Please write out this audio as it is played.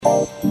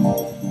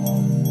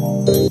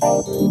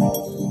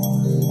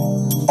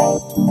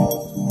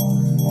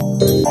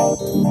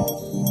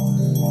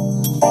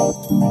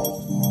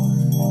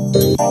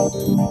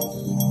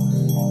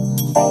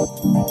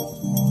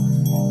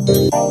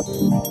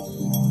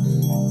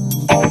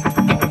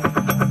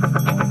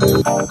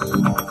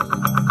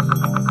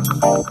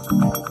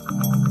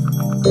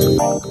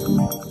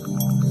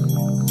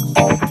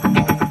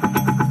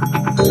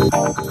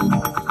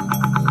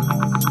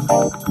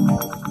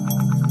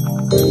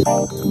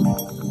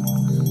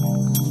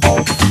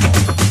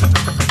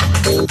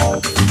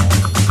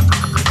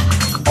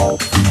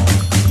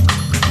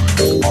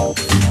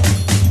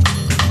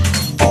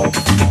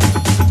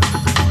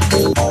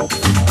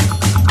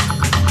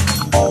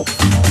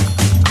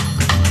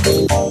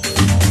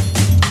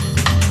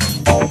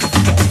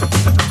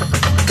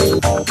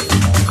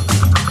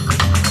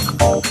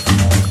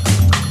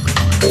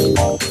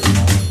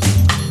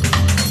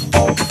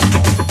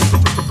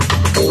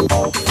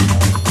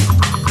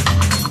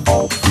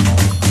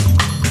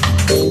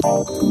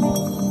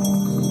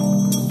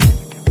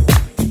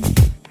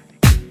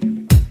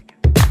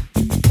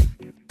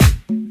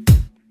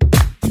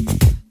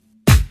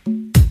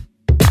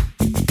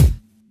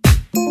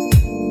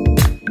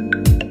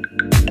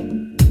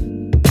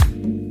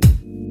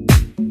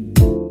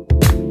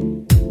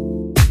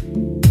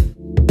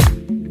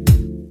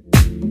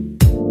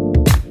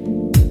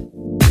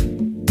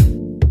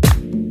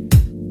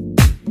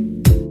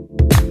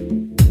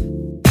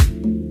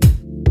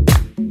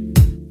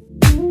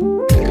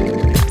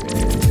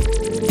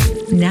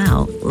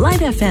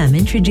FM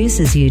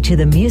introduces you to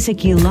the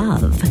music you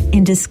love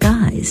in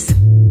disguise.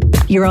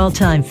 Your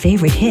all-time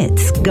favorite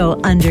hits go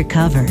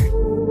undercover.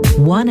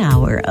 1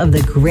 hour of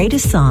the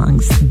greatest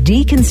songs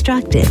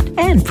deconstructed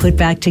and put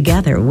back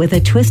together with a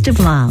twist of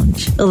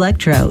lounge,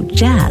 electro,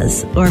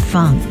 jazz, or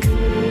funk.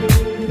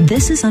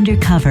 This is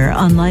Undercover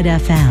on Light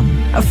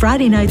FM, a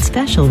Friday night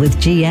special with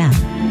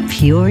GM.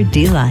 Pure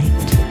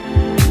delight.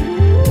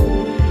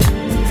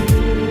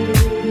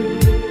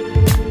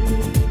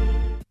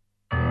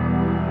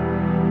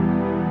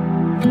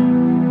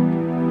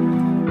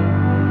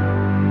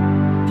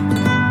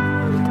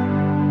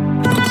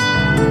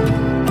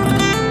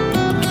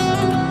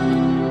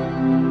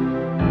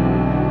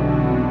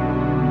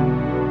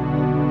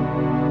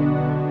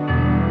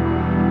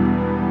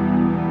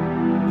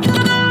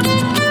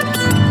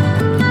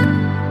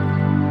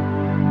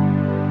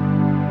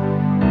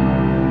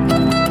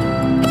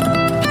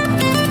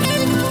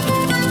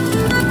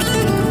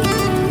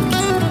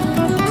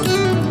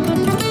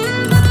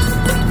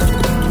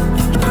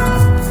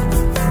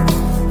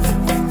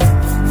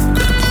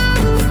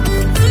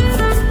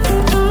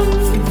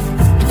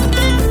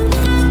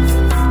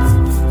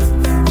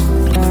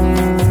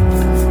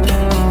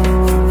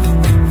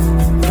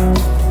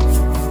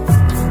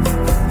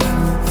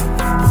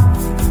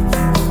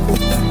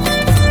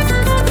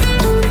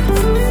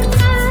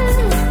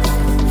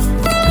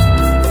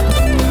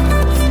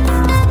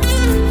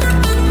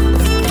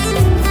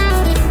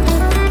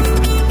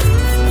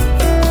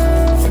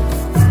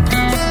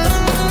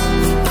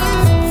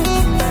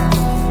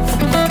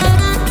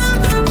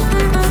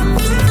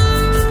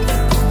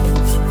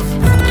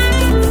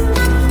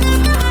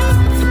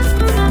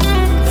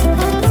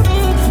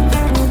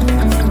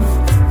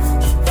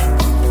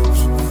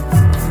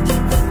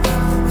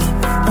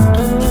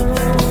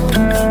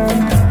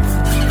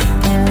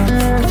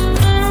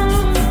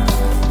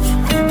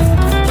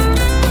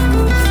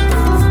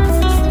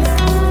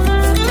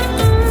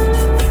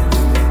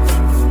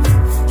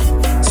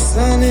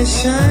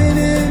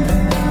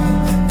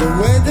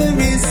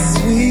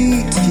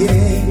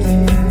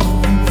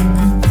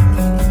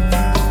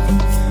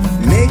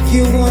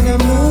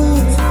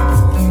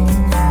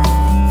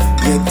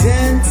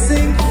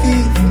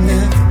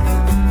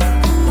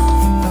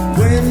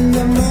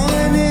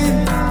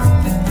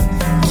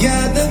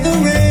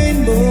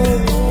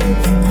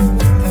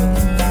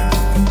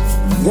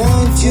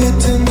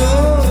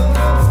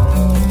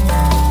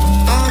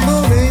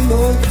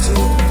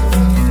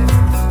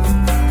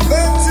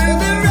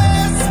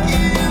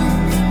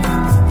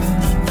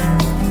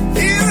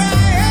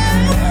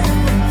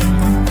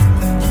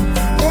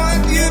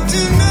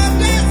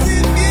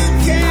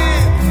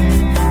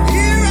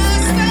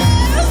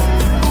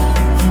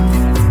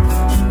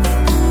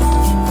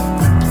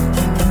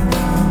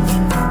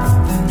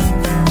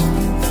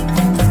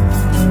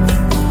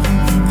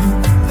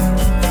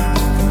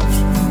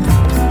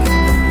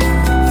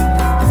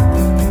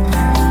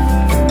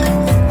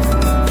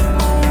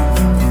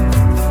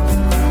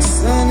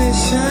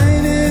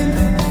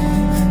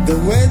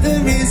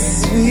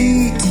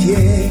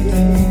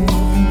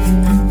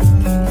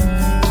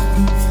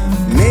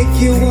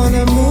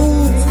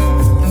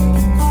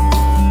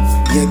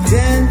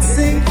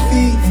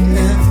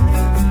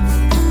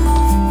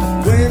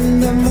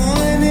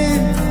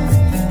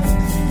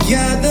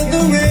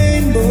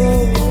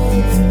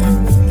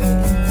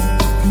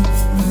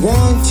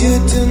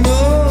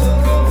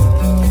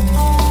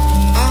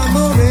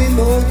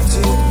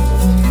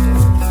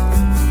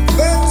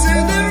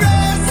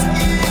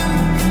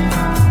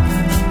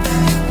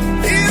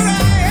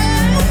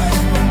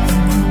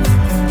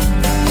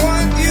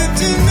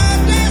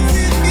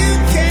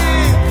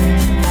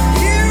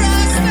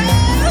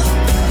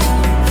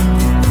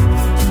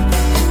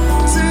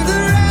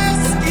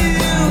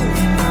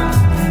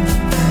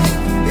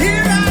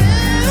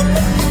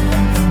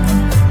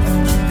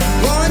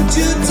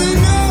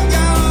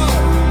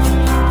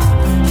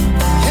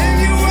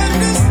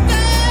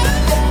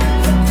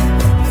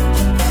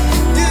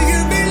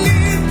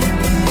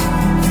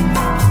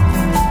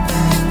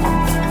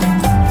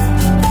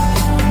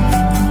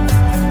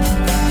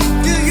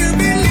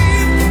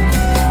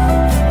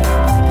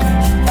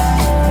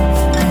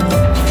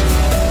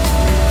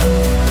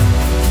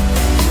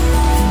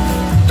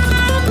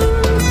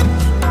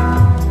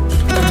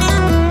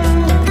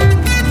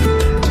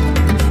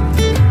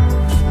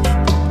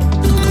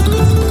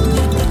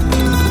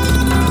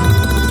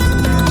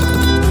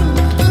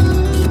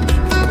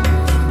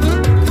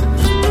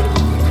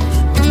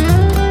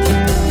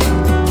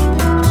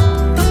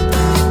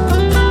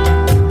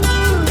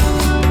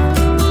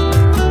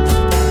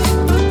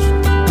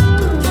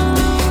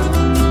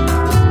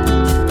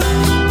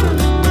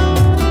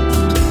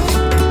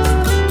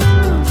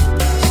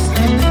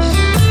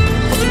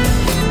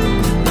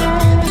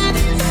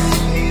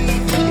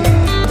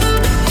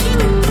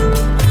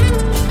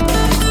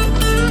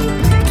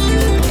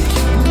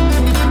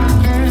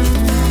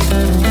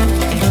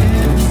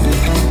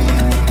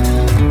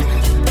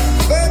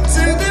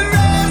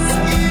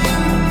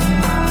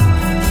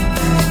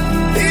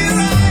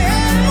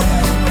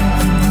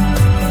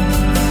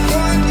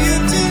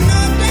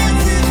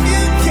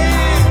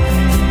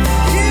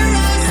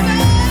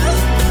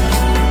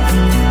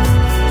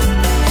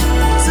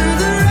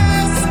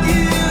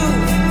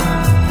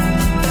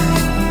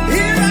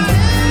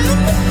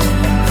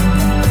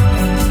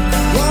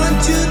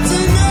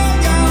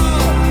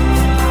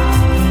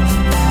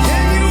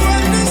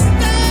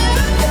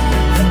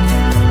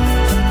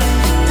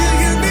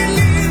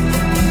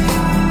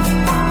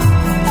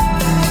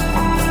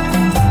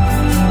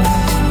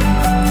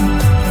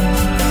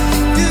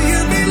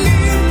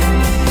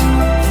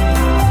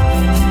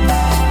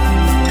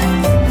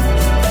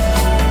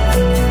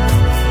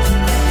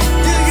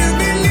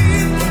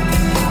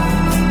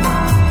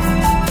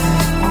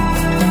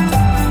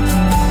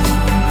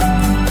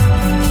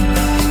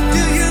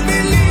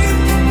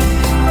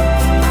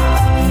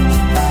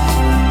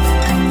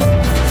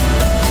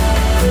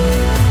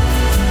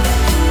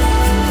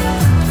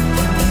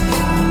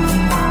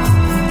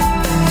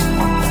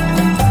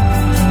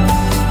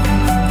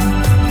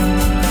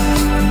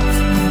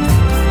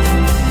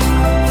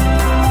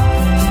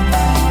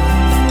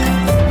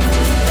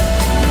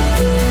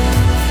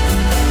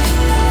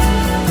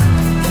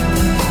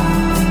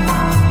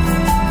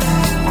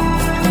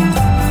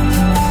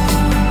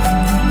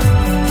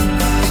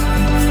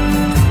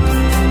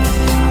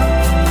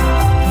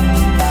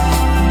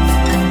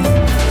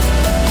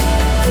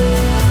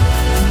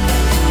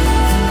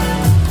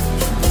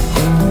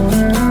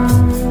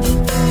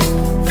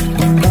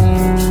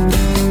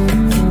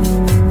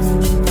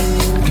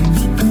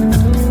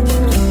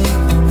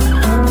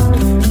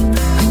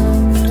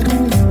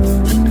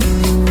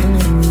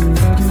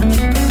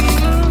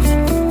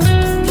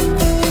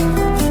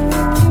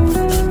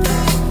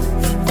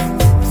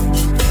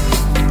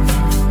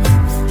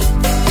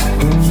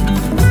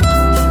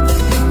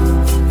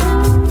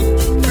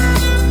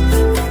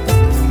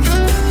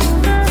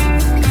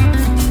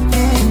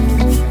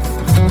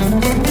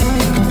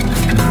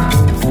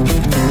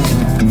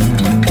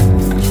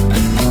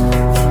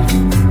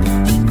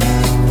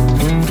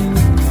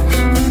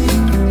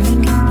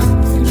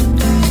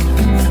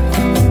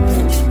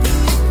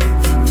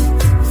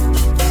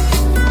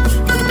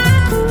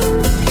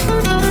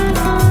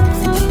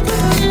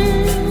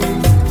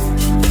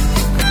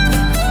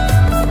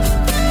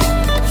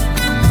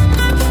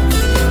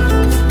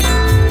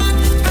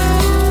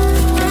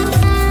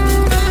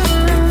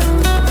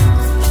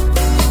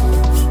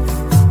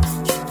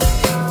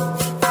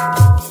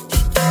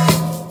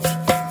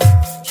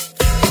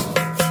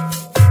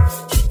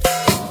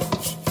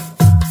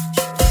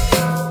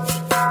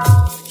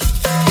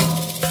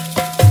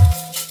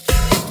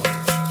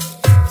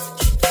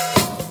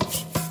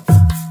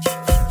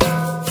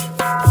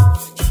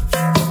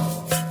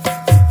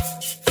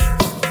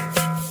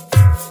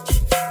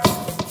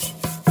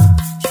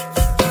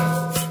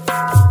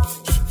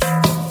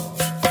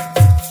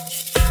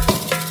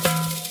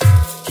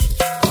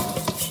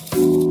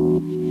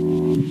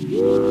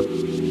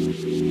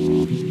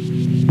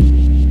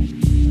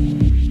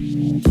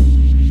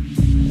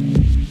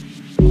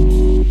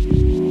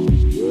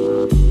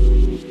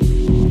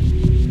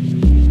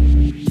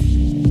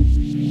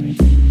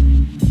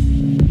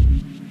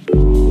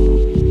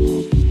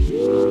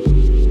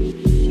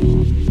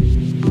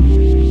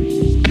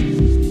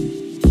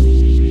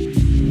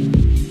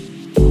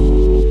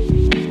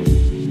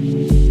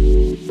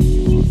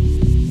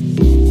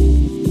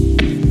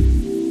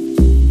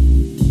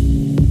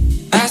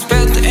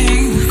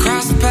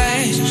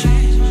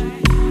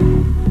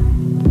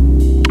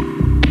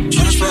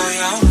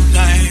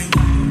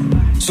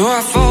 So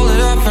I fold it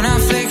up and I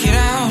fake it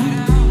out.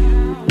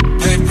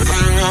 Paper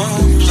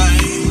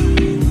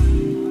aeroplane.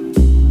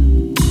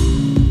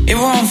 It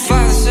won't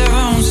fly the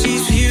 7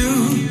 seats for you.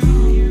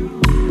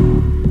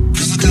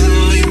 'Cause I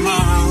didn't leave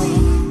my room.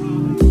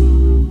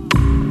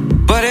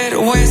 But it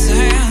awaits the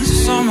hands of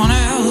someone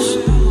else.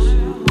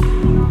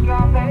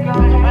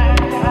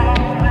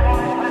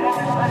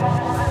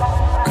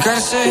 I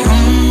gotta say,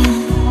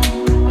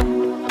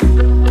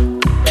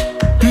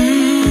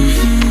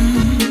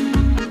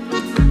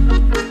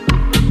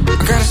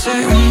 I gotta say,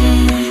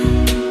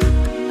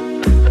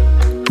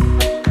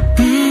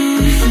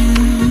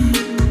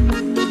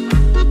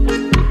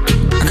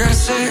 I gotta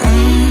say,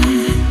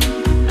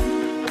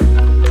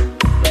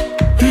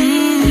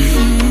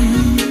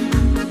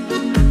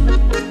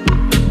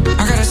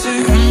 I gotta say,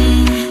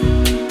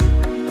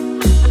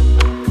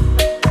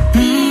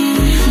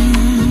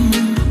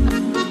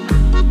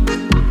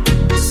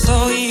 So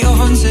he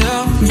opens it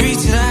up and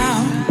reads it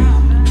out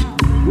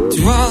to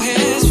all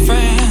his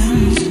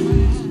friends.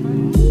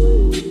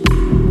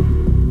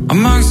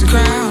 Amongst the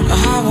crowd, a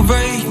heart will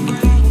break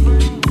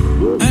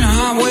and a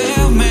heart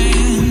will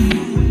mend.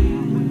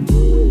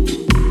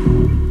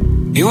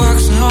 He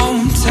walks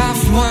home, tired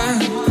from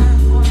work,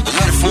 a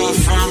letter fall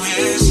from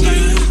his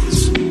hands.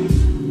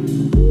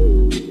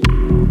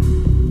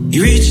 He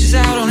reaches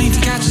out only to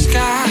catch the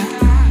sky,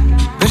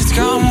 but it's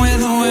gone with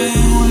the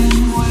wind.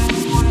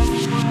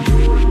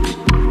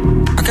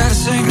 I gotta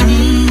say,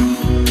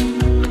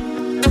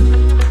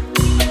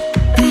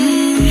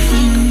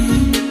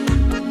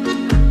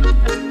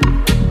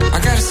 I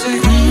gotta say,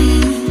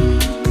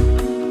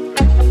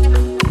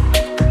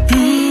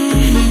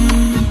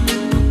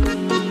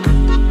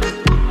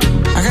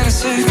 I gotta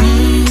say,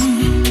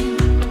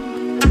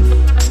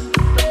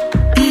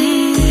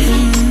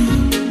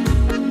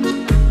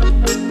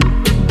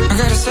 I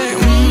gotta say,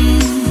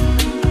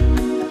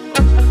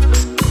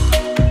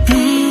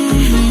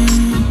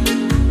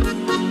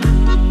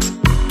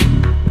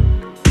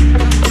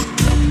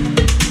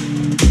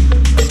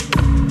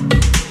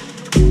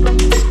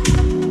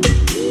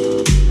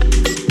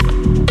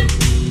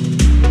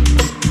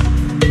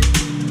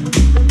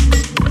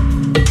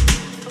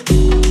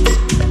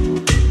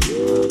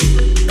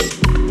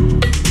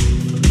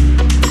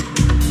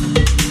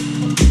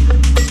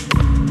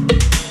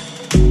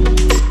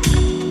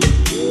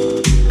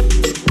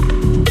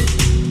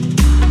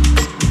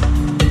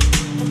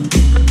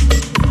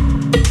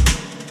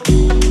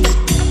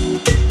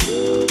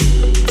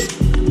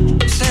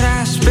 said I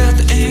spilled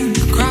the ink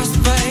across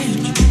the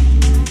page.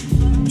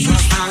 You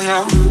spell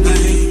your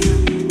name.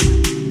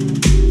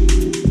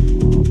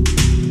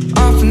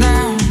 Up and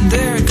down,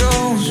 there it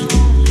goes.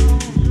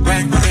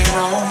 Break my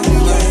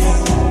rolling.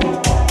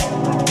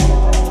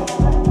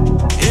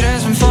 It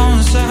hasn't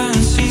fallen 7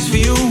 seats for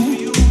you,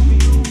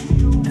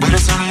 but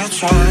it's on your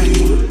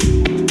train.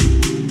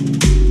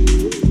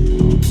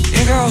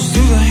 It goes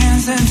through the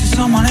hands then to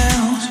someone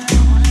else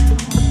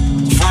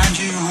to find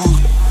you.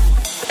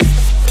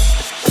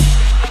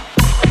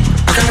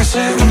 I gotta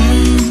say,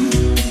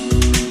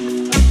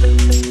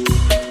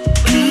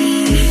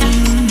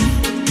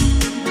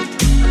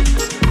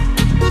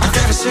 I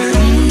gotta say,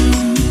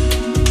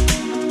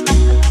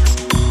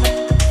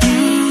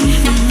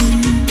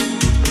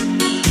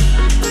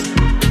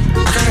 I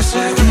gotta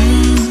say,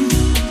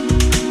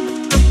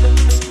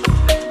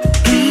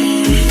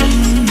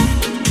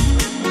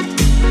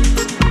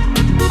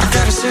 I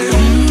gotta say, I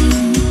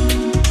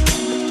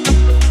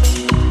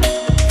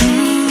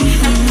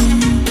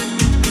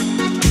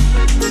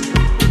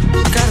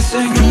gotta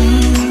say,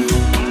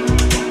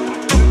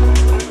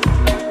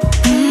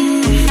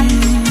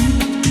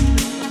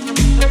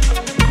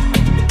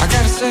 I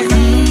gotta say,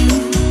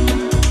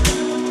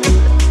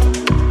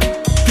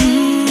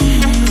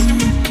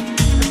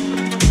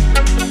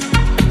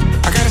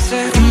 I gotta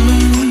say,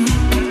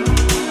 I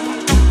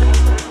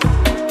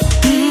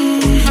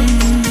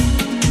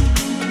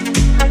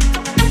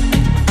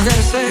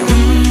gotta say,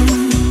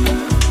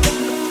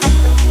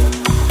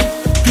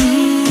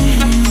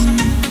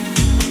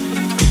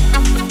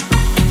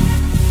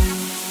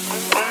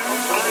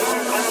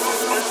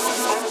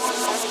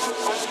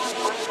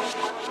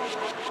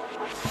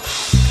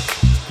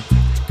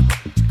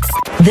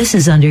 This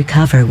is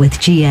Undercover with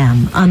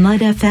GM on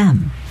Light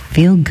FM.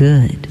 Feel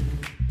good.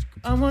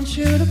 I want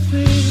you to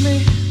please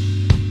me.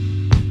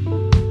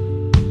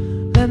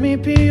 Let me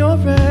be your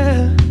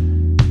rare.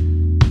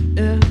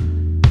 Yeah.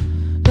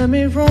 Let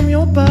me roam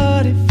your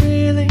body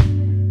freely.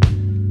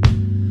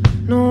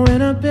 No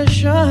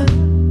inhibition,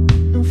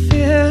 no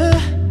fear.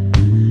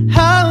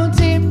 How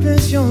deep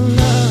is your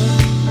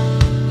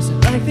love? Is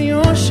it like the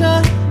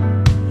ocean?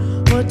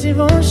 What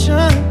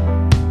devotion?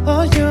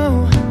 Oh,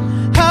 you.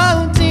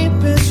 How deep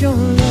is your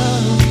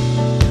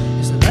love?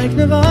 Is it like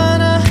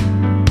Nirvana?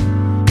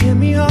 Hit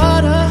me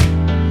harder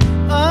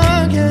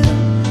again.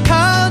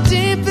 How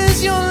deep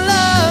is your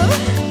love?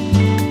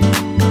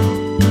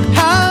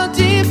 How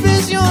deep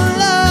is your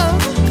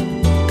love?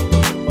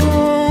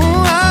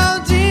 Oh, how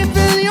deep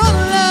is your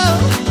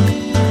love?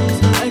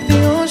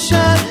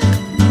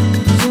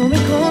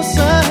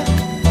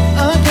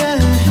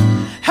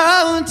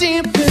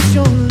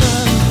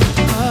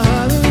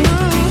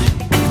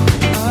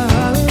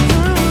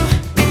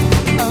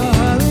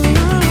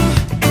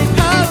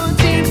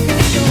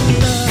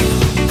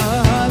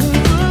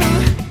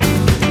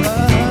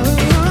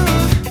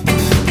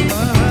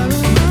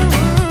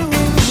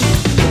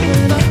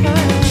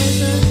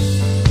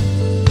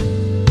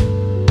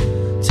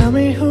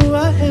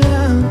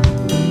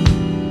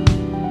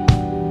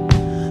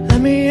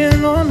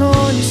 on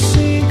all your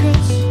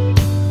secrets.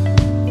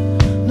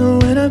 No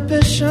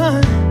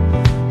inhibition,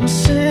 no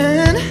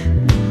sin.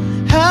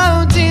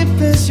 How deep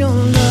is your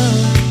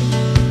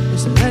love?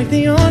 Is it like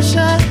the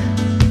ocean?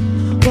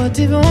 What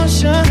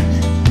devotion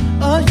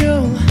are you?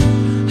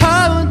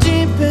 How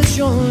deep is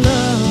your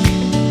love?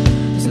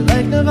 Is it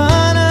like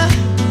Nirvana?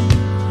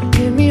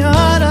 Hit me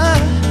harder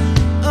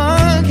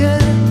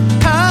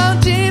again. How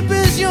deep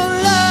is your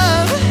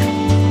love?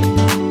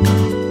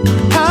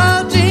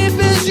 How deep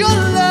is your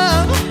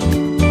love?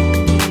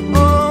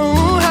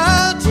 Oh,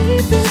 how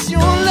deep is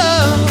your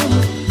love?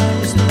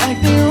 Is it like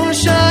the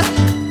ocean?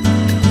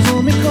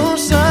 Pull me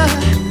closer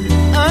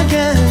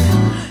again.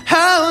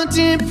 How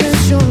deep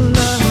is your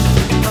love?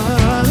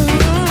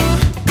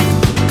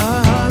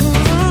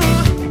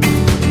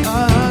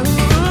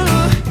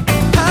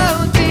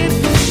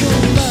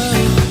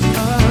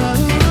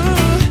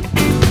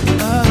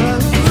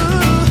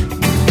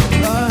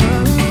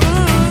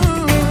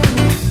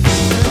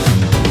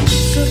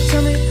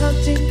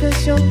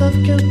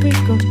 Can we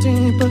go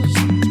deeper?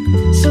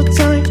 So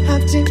tell me how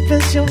deep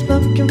is your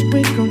love? Can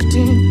we go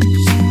deeper?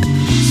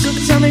 So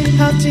tell me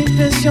how deep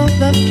is your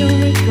love? Can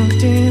we go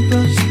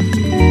deeper?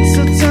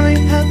 So tell me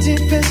how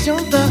deep is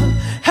your love?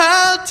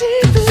 How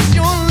deep is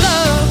your love?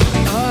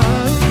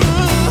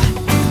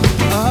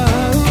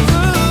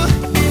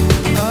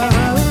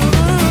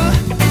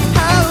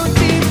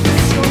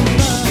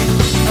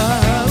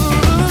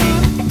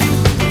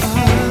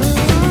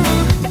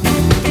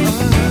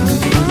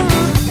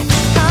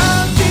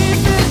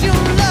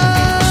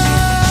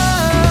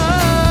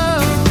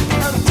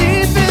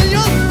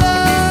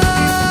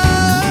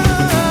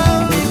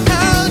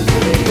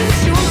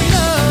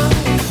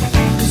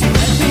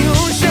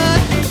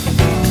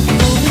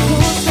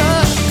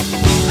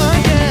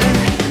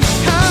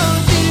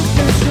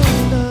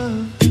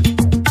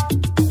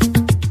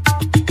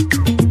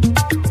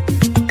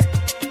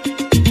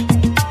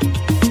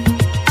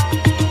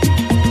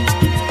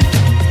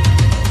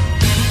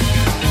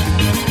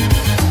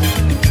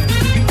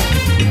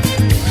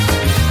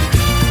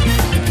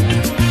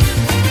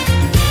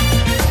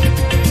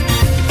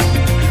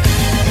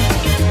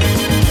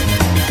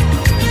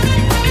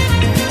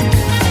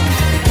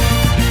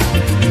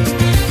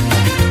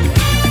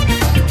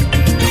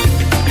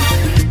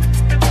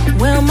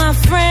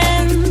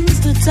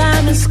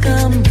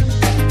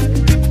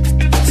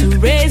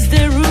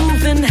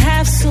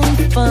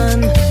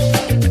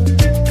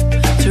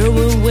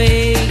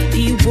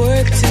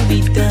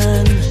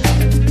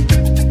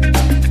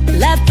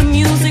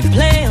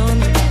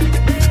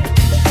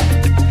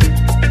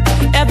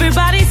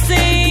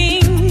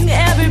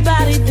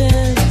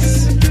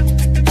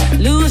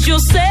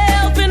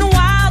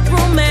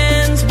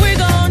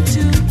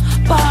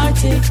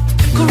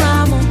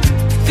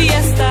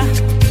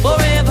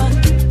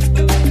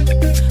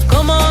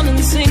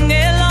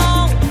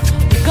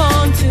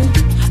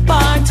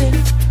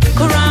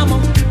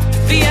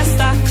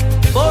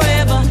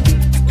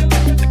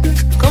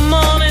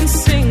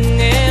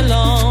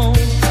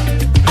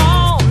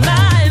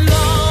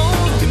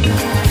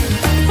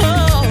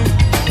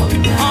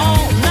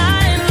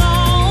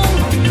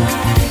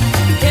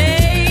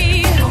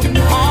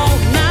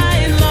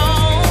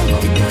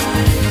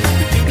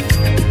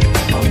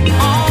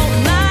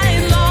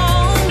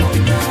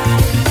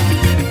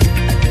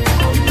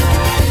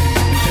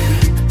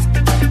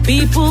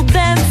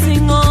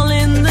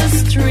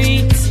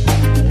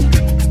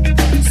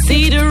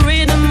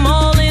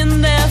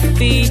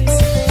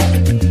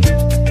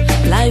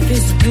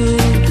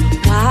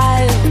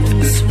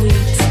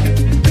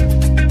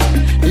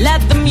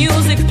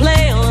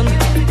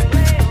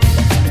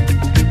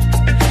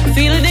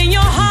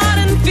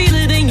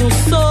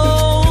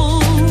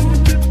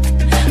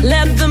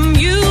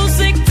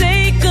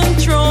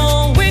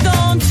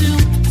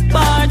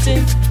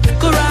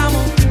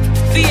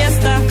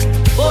 Fiesta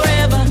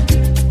forever.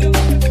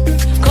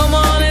 Come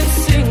on and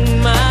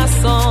sing my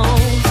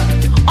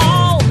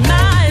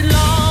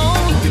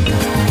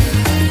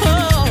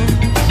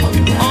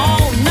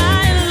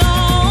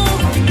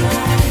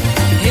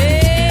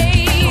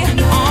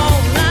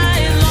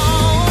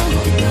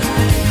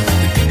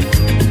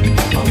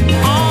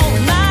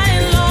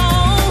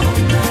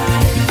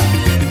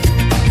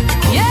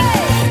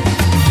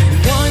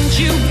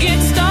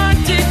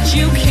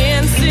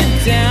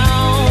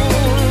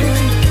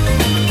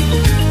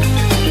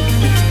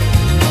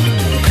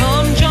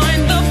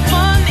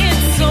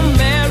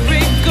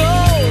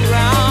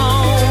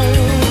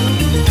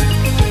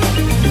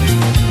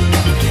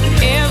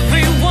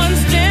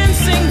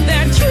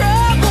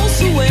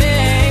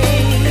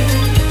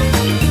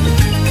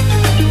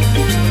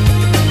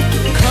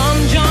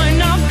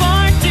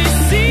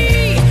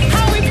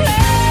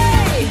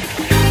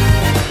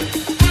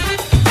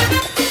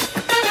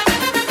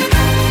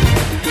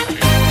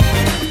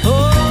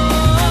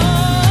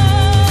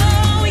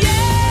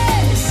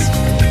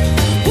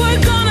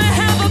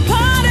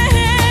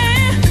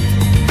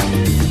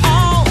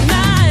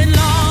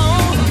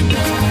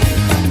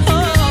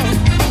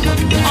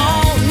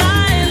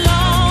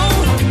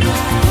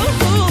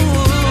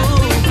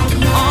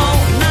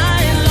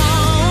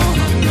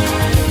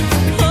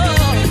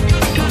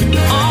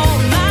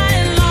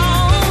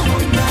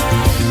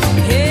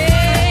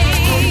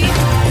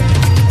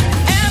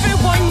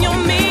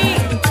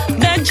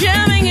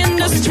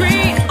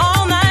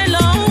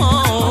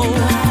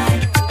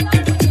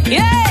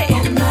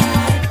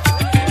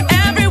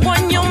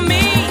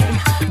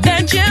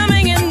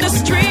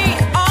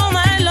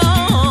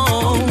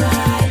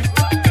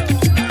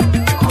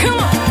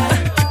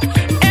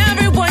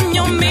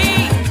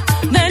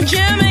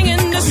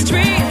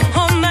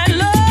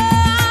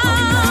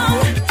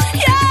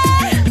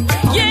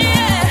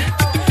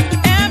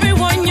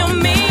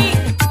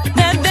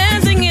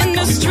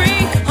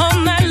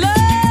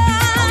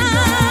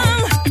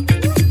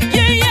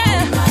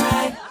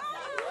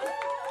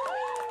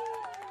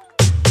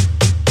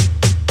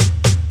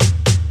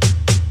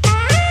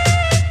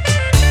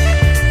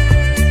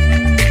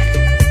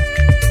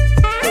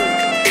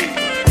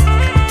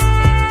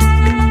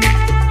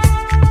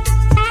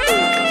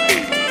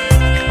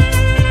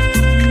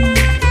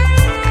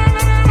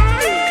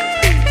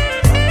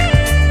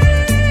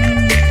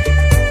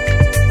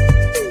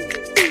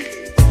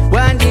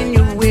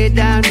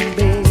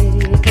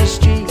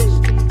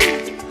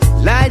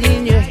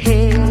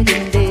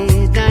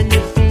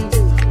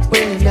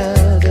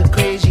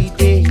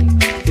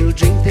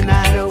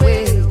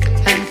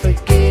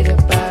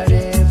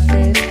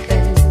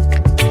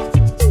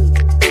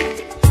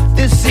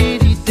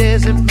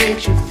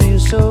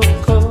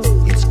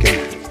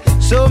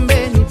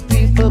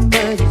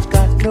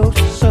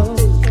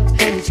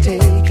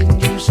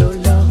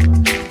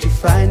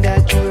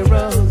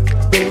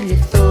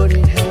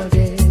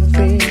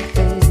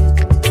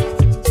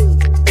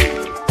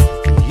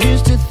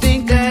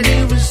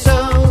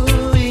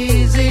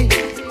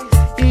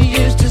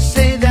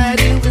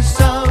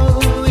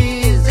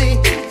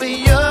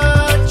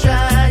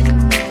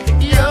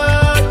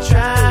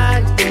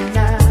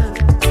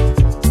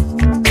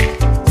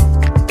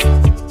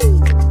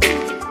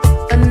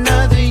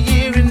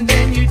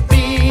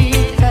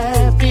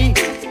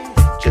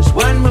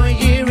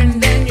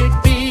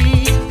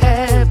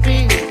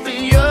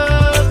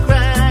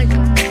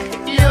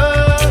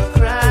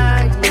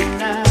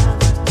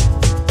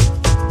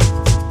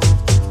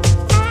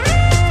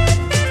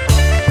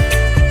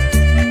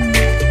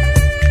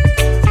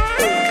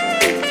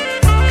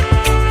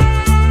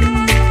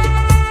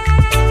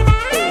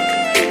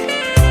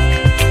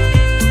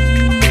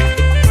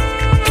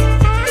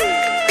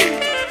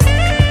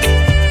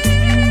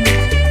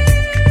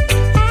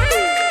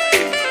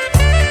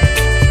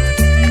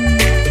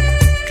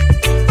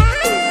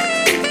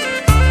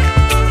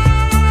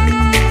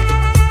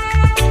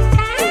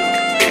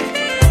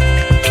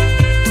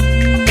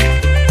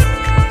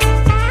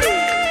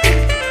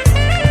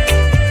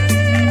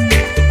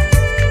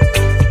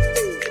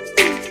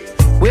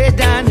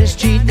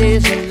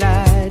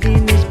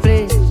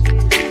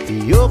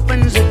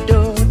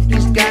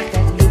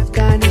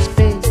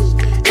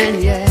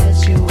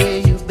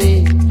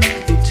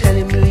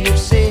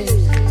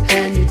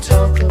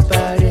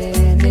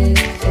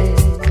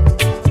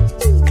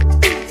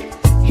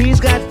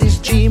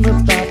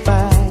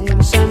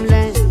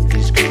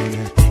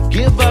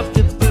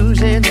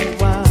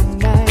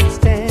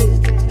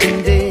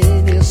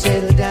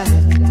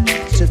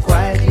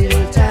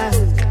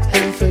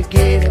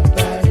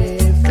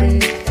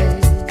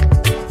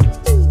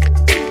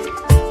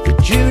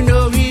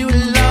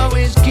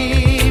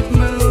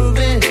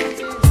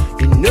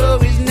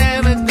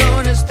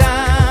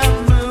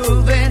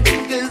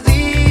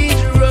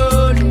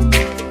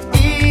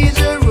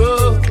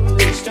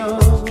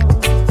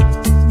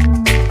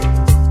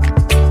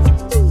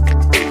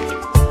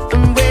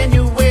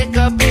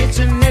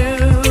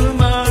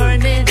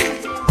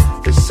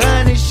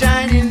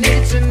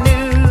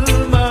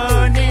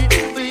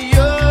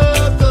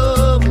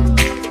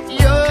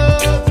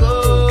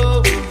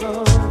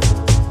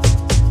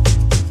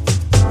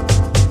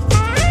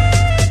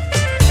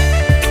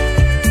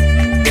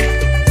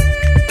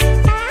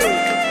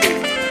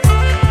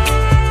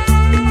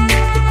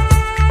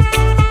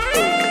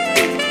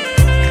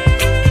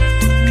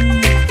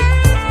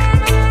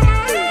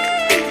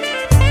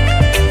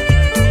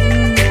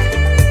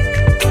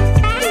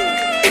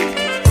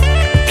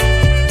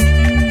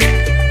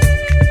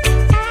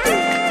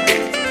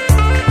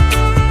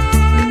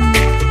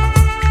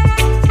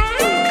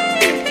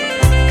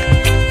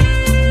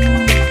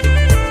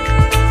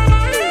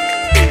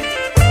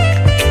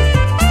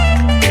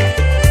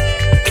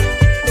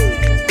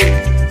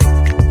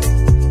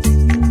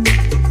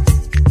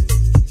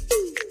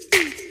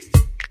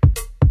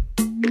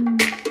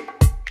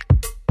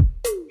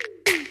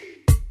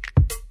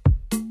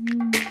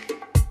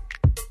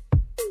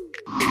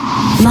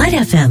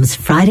FM's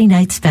Friday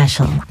night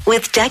special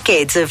with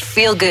decades of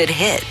feel-good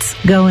hits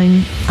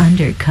going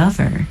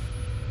undercover.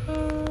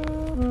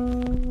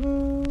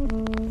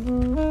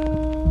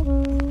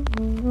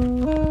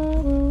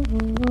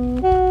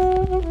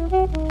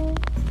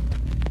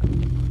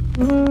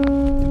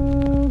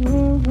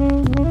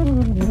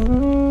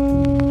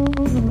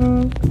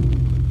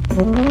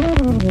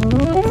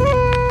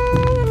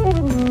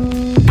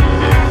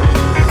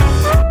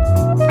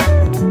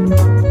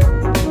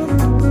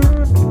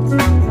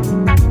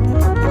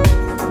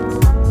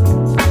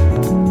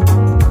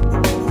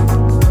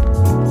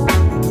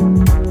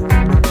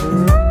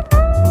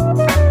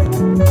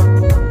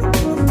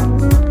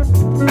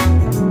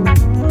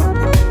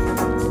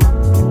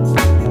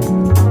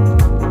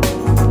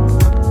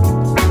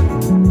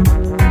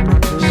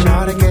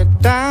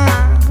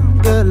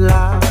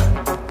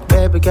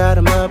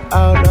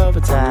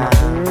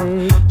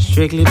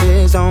 Strictly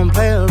biz, don't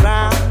play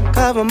around.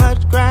 Cover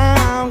much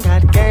ground,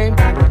 got the game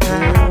by the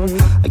pound.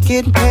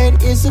 Getting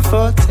paid is a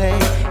forte,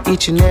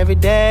 each and every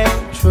day,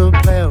 true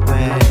play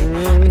away.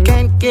 I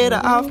can't get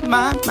her off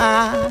my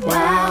mind.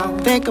 Wow,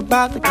 think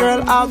about the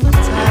girl all the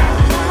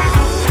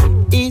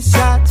time. East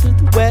side to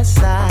the west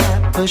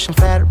side, pushing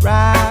fat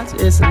rides,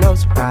 it's a no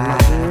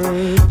surprise.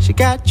 She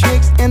got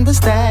tricks in the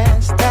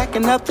stash,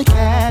 stacking up the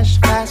cash,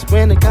 fast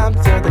when it comes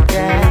to the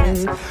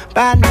gas.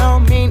 By no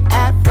means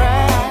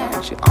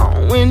average, she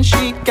on when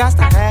she got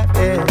to have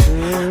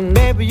it.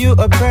 Baby, you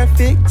a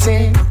perfect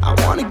 10, I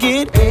wanna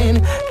get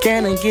in,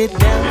 can I get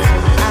down so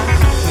I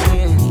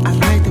can? I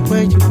like the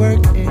way you work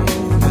it,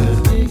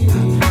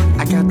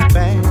 I got the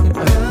bag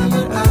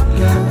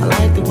I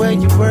like the way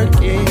you work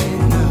it,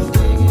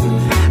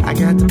 I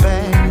got the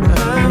bag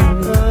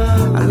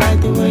I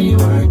like the way you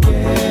work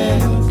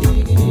it,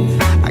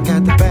 I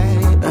got the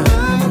bag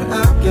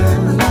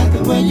I like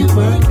the way you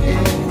work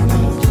it,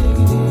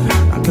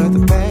 I got the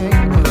bag.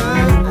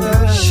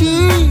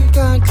 She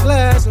got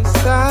class and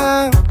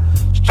style,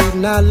 street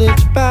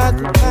knowledge by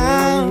the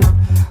pound.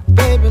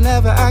 Baby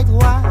never act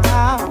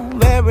wild,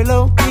 very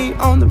low key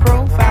on the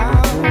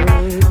profile.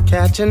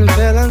 Catching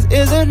feelings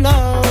is a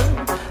no.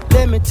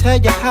 Let me tell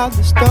you how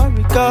the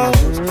story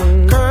goes.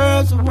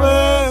 Curves a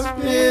word,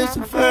 is a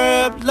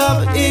verb.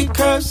 Love it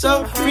curves,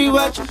 so free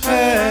what you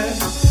heard.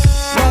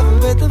 Never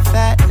with the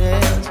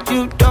fatness,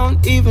 you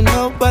don't even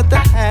know what the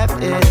half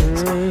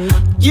is.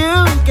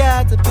 You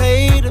got to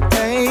pay,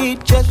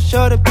 just to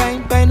show the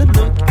pain to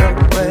look your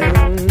way.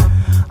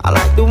 I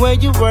like the way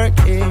you work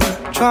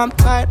it, trump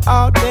tight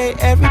all day,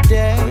 every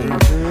day.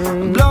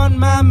 Blowing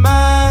my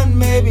mind,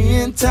 maybe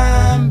in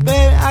time,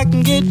 baby, I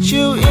can get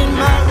you in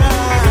my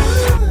ride.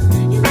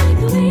 You like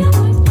the way I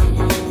work it?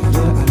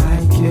 Yeah, I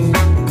like it,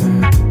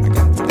 girl. I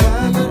got to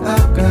dial it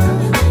up, girl.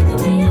 You like the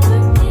way I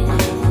work it?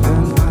 I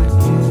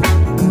like it,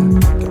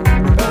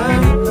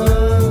 dial it up.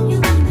 You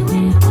like the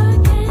way I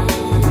work it?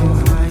 Yeah,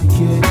 I like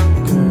it,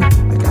 girl.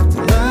 I got to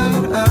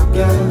dial it up,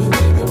 girl. You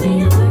like the way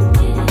I work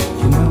it?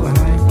 You know I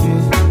like it.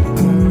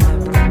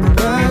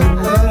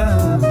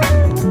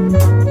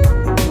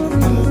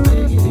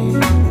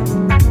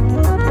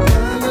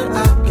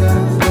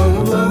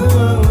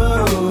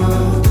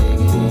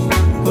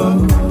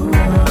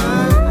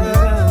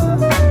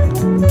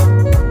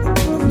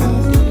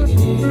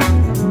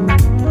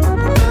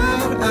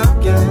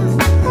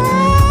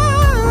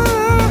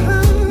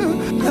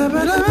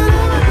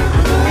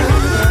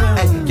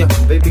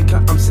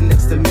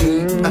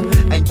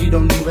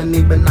 Don't even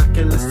need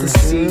binoculars to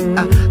see.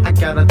 I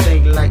got a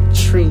thing like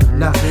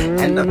Trina,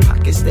 and the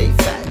pockets stay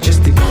fat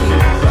just to keep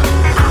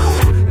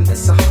up. And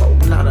that's a whole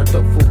lot of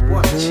dope for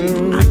what she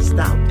iced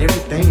out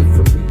everything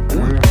for me.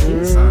 One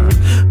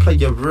time, play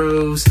your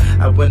rules,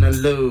 I win or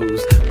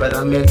lose, but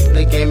I'm in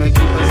the game and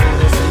keep us in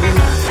this. And you're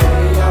not,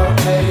 hey yo,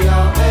 hey yo,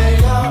 hey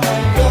yo,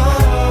 hey yo.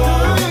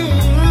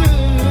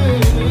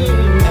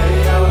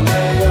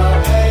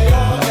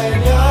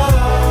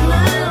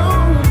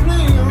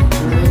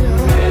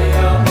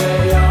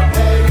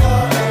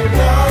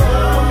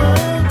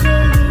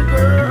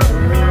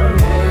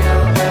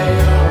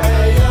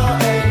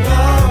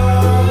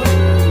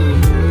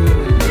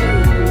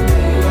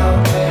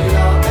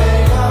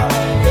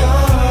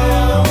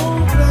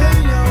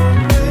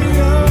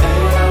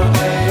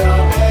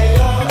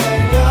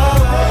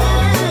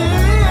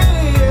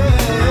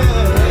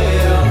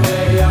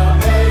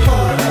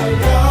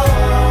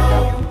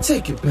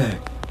 Take it back.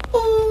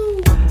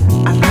 Ooh.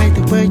 I like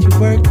the way you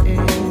work it.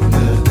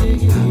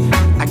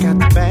 I got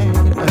the bag.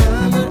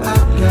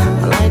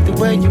 I like the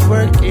way you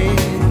work it.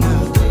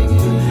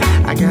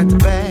 I got the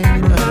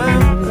bag.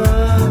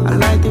 I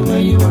like the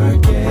way you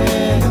work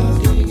it.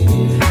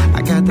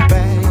 I got the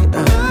bag. I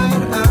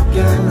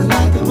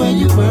like the way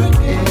you work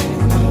it.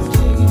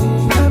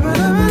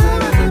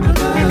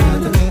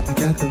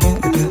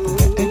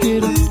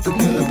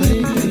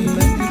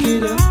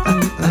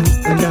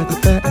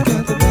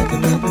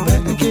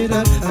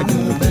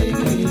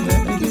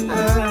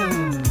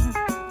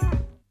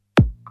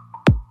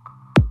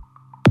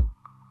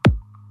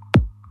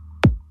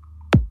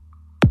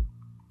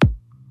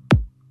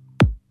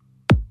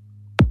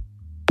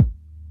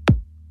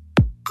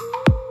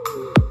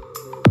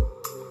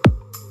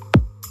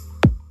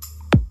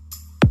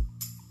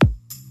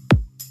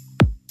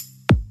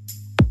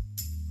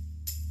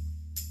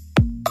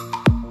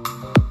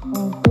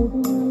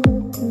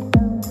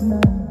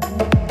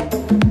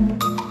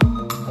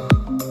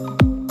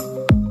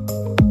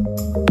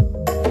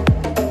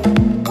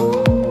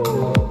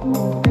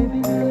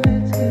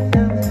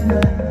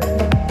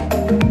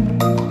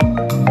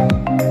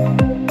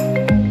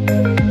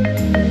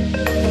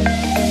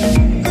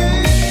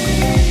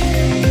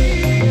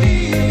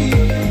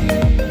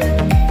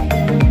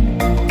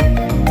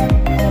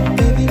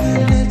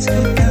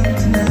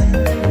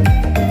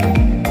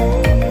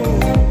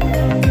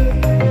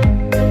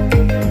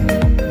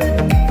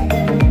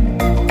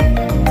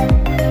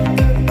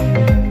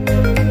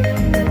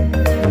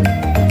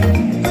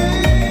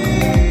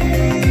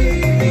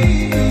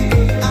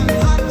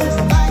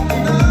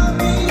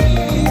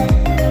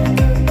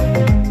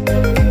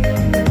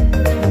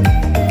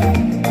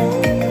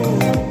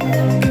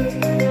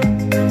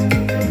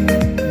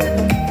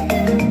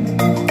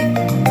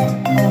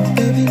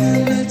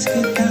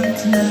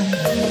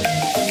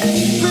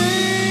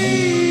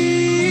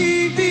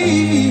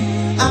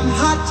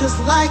 just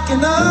like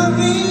an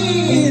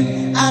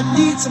oven. I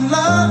need some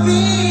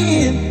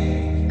loving.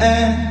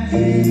 And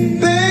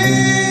baby,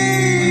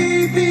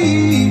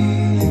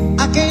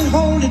 I can't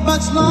hold it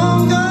much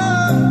longer.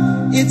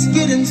 It's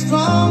getting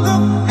stronger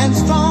and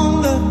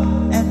stronger.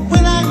 And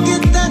when I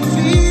get that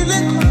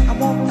feeling, I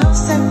want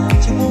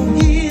sexual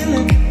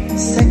healing,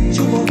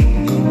 sexual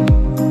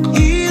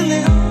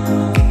healing.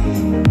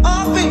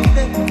 Oh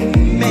baby,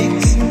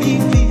 makes me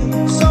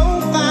feel so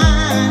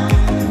fine.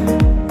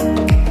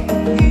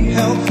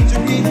 Helps to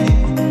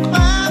relieve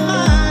my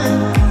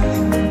mind.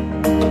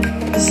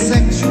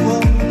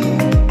 Sexual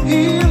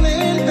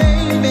healing,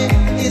 baby,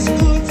 is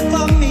good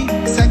for me.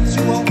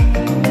 Sexual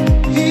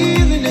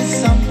healing is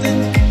something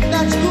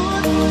that's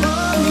good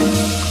for me.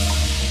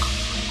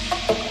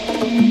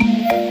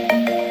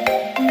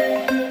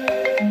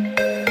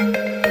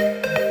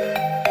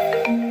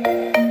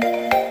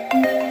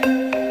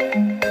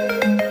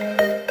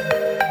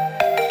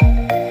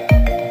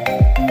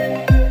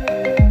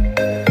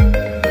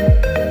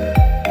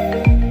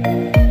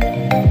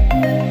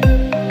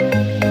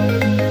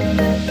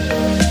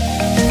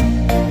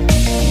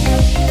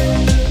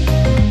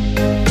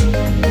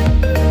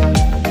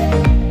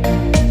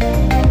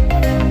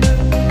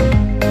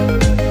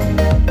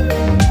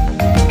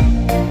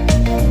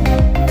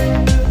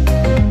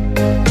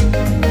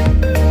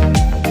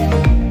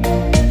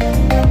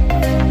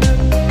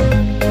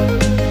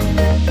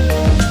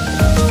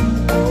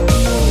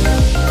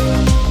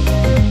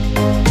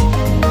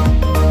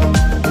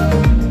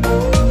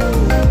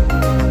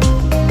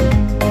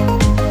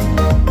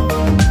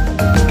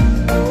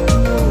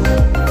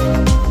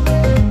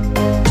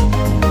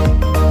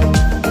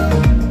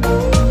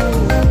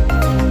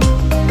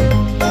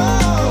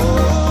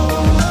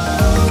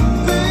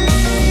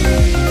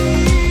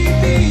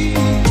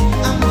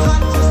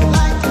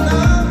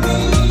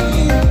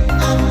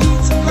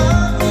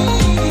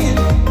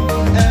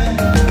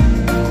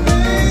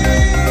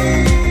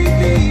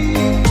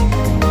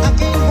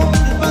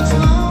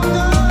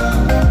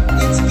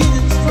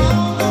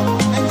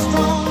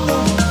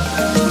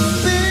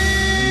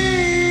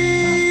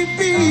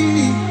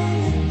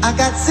 I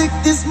got sick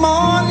this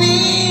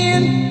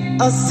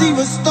morning. A sea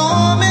was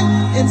storming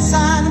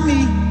inside of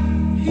me.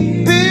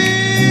 Baby,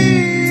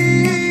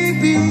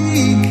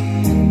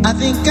 I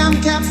think I'm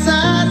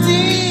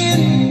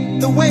capsizing.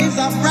 The waves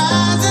are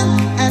rising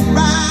and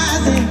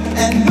rising.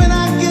 And when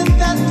I get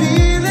that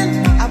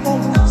feeling, I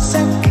want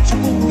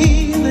sexual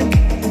healing.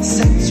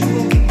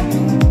 Sexual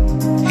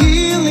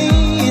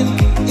healing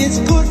is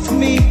good for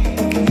me.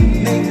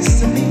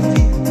 Makes me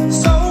feel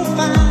so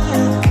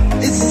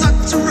fine. It's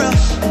such a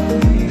rush.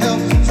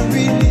 Helps to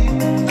relieve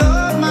the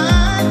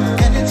mind.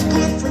 And it's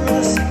good for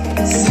us.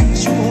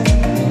 Sexual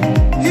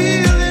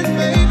healing,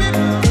 baby.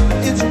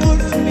 It's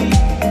good for me.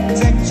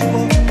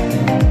 Sexual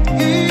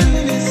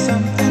healing is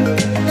something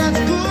that's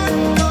good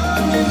for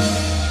me.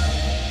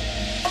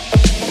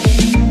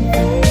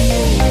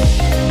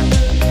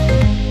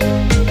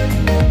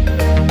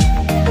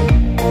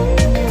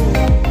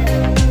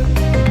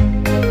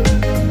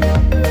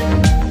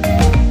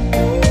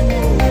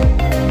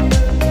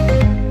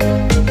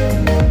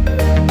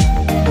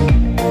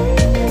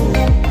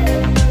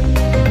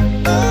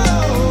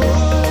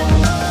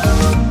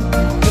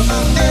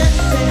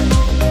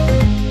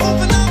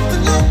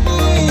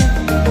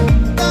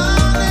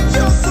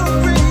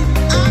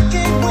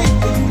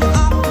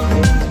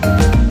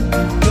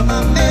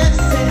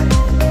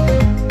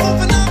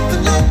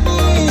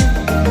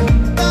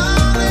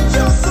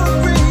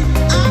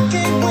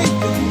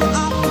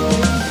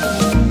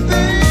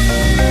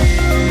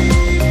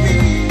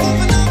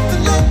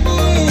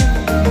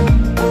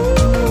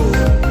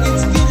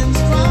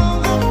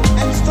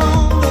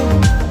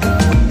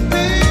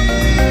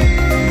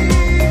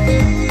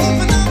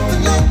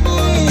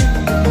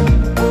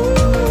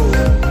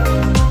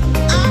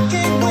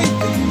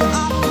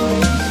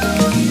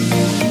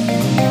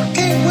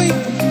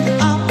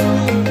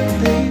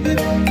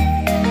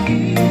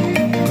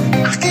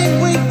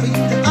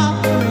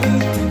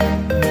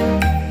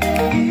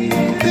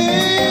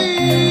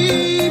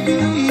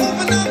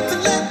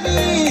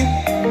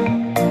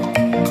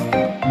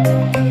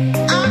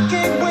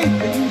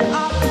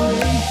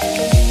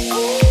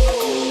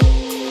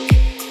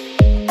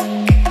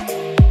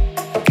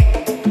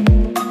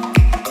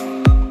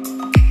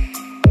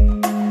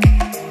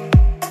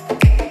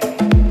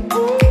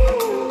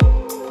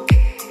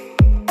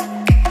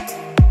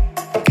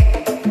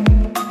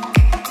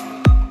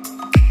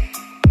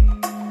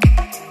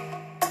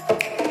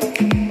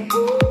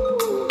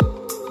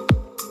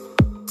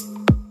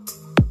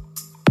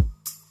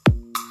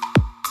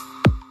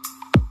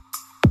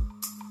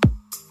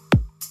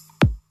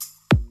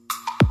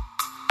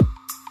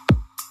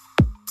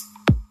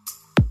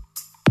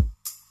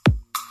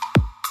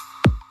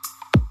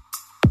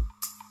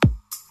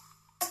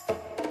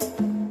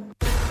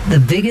 The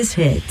biggest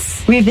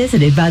hits,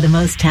 revisited by the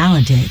most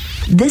talented.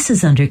 This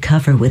is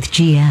Undercover with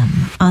GM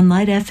on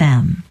Light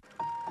FM.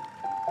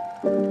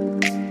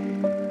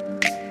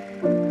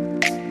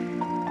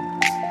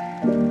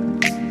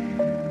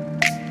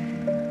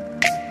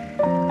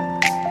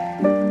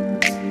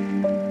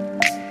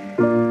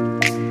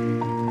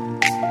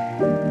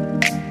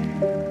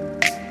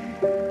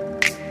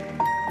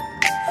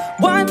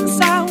 Once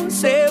I was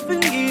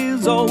 7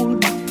 years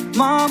old,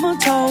 mama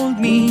told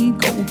me,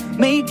 go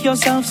make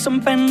yourself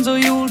some friends or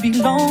you'll be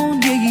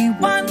lonely.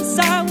 Once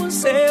I was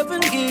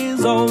 7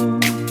 years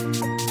old.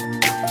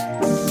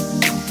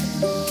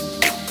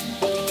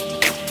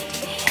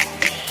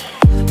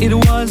 It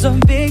was a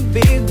big,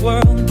 big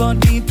world, but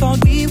we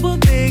thought we were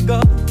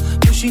bigger.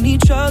 Pushing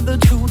each other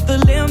to the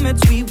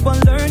limits, we were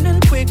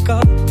learning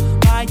quicker.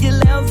 By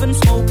 11,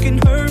 smoking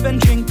herb and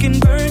drinking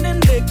burning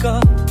liquor.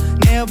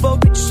 Never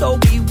rich, so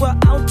we were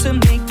out to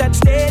make that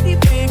steady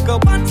figure.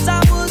 Once I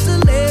was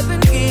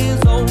 11 years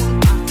old,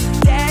 my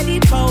daddy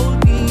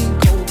told me,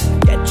 go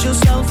get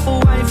yourself a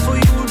wife or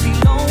you'll be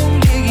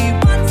lonely.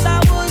 Once I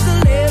was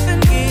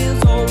 11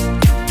 years old.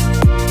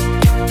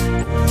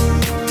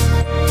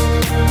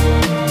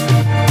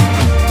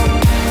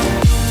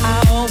 I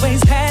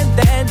always had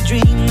that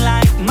dream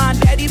like my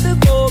daddy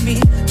before me.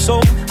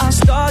 So I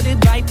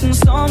started writing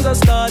songs, I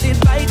started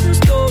writing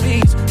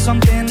stories.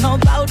 Something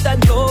about that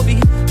glory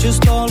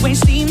just always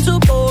seemed to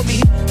bore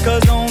me.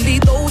 Cause only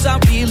those I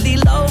really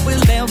love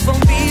will ever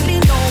really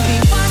know me.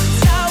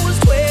 Once I was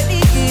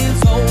 20 years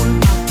old,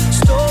 my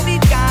story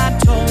got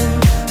told.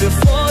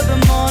 Before the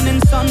morning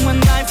sun when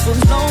life was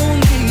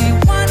lonely.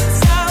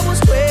 Once I was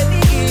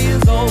 20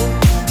 years old.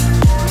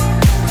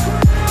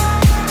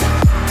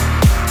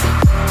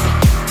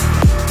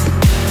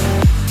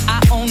 I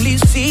only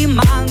see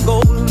my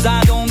goals,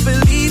 I don't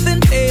believe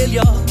in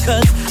failure.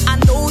 Cause I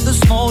know the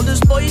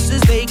smallest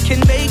voices, they can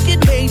make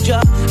it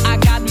major. I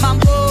got my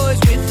boys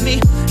with me,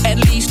 at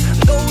least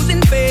those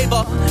in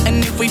favor.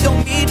 And if we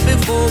don't meet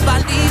before I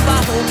leave,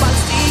 I hope I'll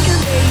see you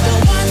later.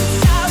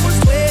 Once I was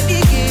 20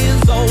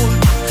 years old,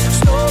 my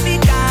story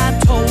got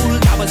told.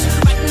 I was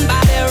writing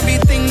about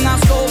everything I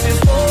saw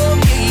before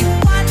me.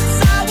 Once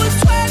I was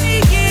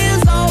 20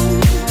 years old.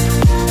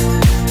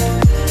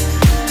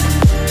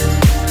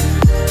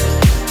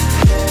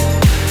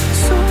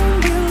 Soon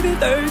we'll be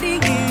 30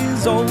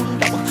 years old.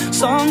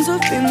 Songs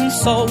have been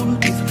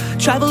sold. We've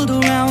traveled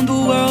around the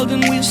world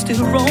and we're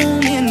still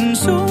roaming.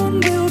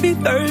 Soon we'll be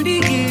 30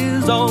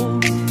 years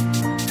old.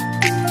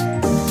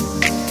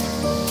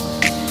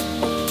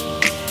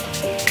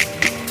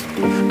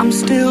 I'm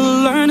still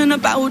learning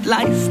about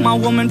life. My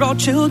woman brought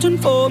children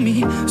for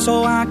me,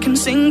 so I can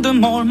sing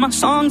them all my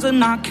songs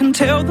and I can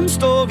tell them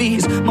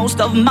stories.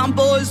 Most of my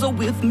boys are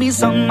with me,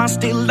 some are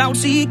still out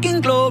seeking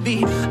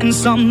glory, and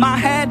some I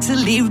had to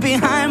leave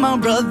behind. My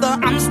brother,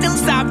 I'm still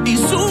sorry.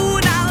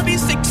 Soon I'll be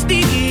 60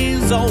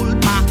 years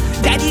old. My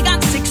daddy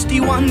got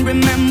 61.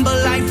 Remember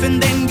life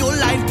and then your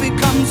life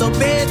becomes a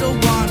better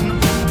one.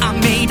 I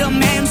made a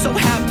man so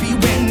happy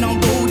when I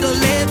wrote a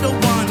letter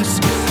once.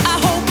 I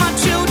hope my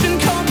children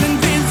come and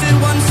visit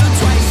once or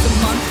twice a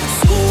month.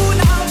 Soon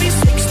I'll be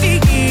 60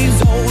 years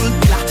old.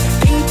 I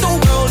think the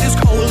world is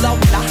cold. I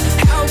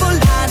have a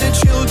lot of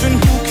children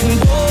who can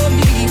warm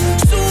me.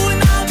 Soon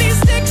I'll be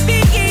 60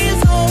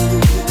 years old.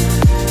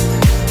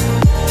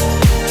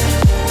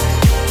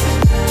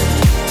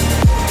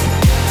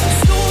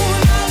 Soon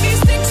I'll be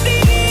 60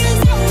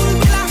 years old.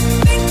 I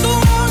think the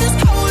world is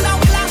cold. I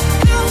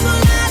have a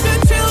lot of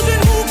children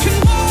who can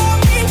warm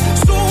me.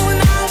 Soon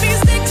I'll be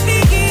 60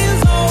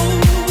 years old.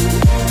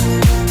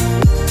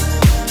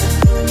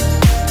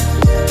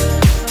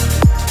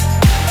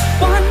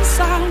 Once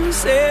I was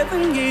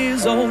 7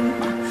 years old,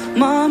 my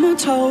mama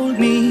told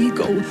me,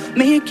 go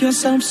make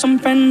yourself some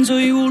friends or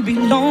you'll be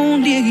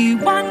lonely.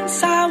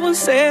 Once I was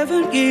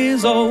 7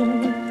 years old.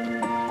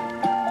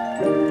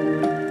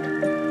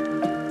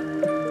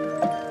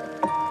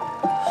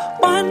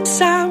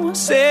 Once I was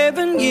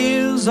 7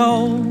 years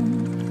old.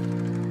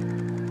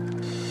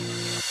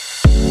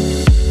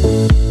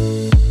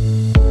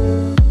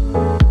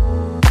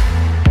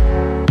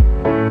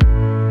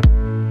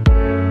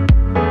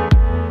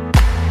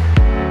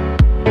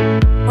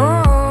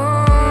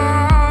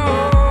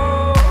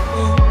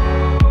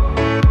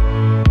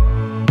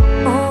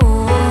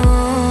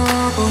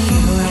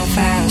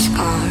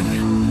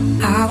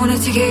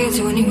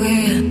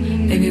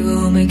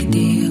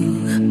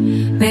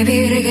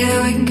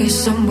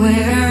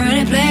 Somewhere,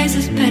 any place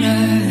is better.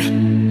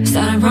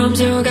 Starting from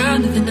zero, got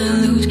nothing to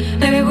lose.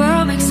 Maybe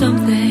we'll make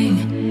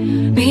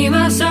something. Me,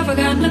 myself, I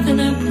got nothing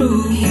to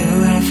prove. You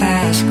got a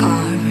fast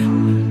car,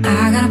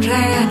 I got a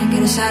plan to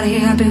get us out of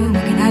here. I've been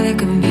working at the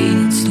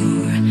convenience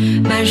store.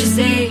 Managed to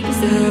save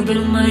just a little bit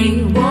of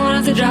money. Won't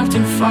have to drive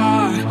too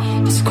far.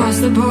 Just cross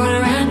the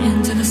border and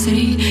into the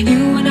city.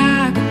 You and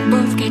I can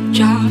both get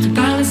jobs and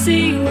finally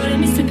see what it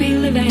means to be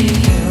living.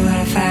 You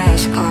got a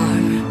fast car,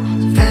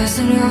 fast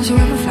enough so we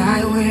can fly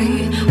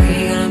away.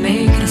 We're gonna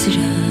make a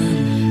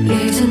decision.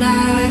 Live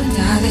tonight or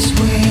die this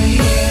way.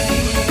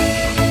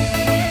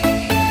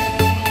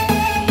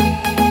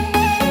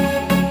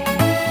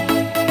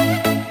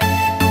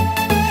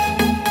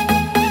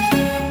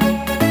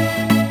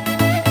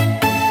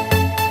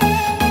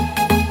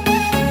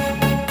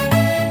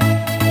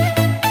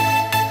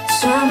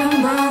 So I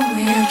remember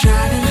we were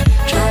driving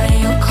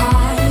in your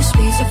car.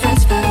 Speed so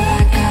fast, felt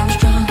like I was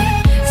drunk.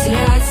 City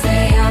lights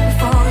stay out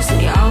before us, and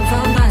you all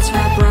felt nice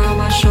wrapped around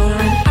my shoulder.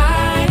 And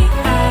I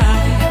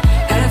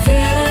had a feeling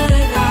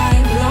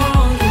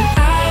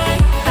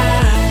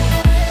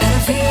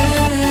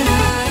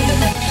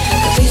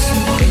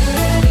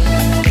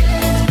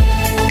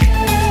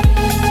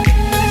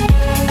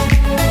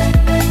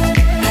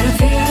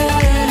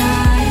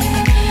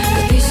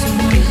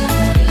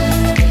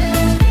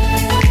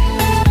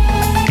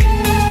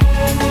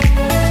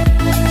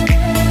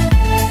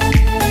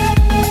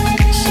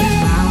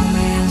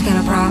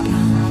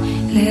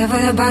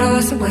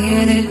way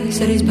it is.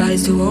 Said his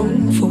body's too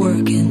old for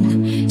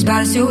working. His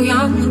body's too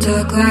young to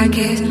look like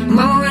his.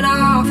 Mama went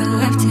off and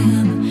left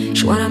him.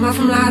 She wanted more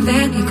from life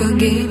than he could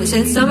give. I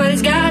said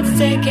somebody's got to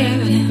take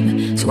care of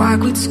him. So I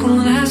quit school,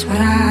 that's what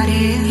I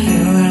did.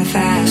 You got a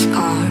fast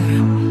car.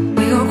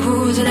 We go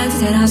cruising,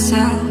 entertain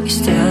ourselves. You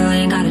still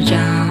ain't got a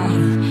job.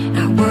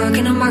 Not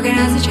working the market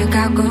as a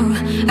checkout girl.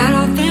 And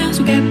all things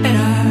will get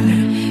better.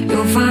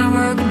 You'll find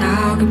work and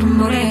I'll get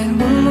promoted.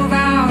 We'll move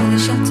out of the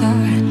shelter.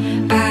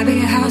 Buy a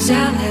bigger house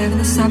and live in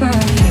the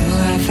suburbs. You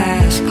got a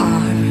fast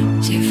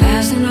car. See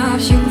fast enough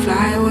so you can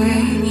fly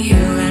away. You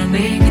gotta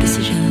make a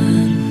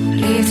decision.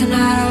 Leave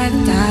tonight or let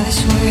me die this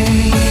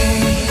way.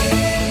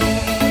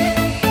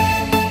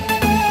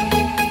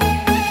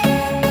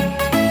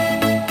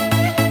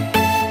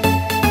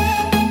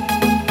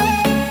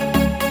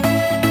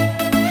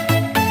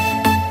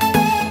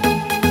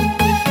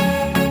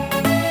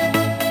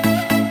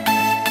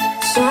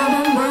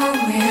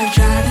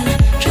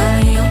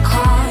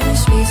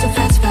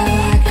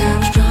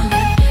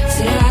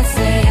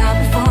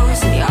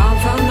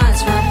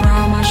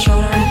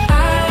 Shoulder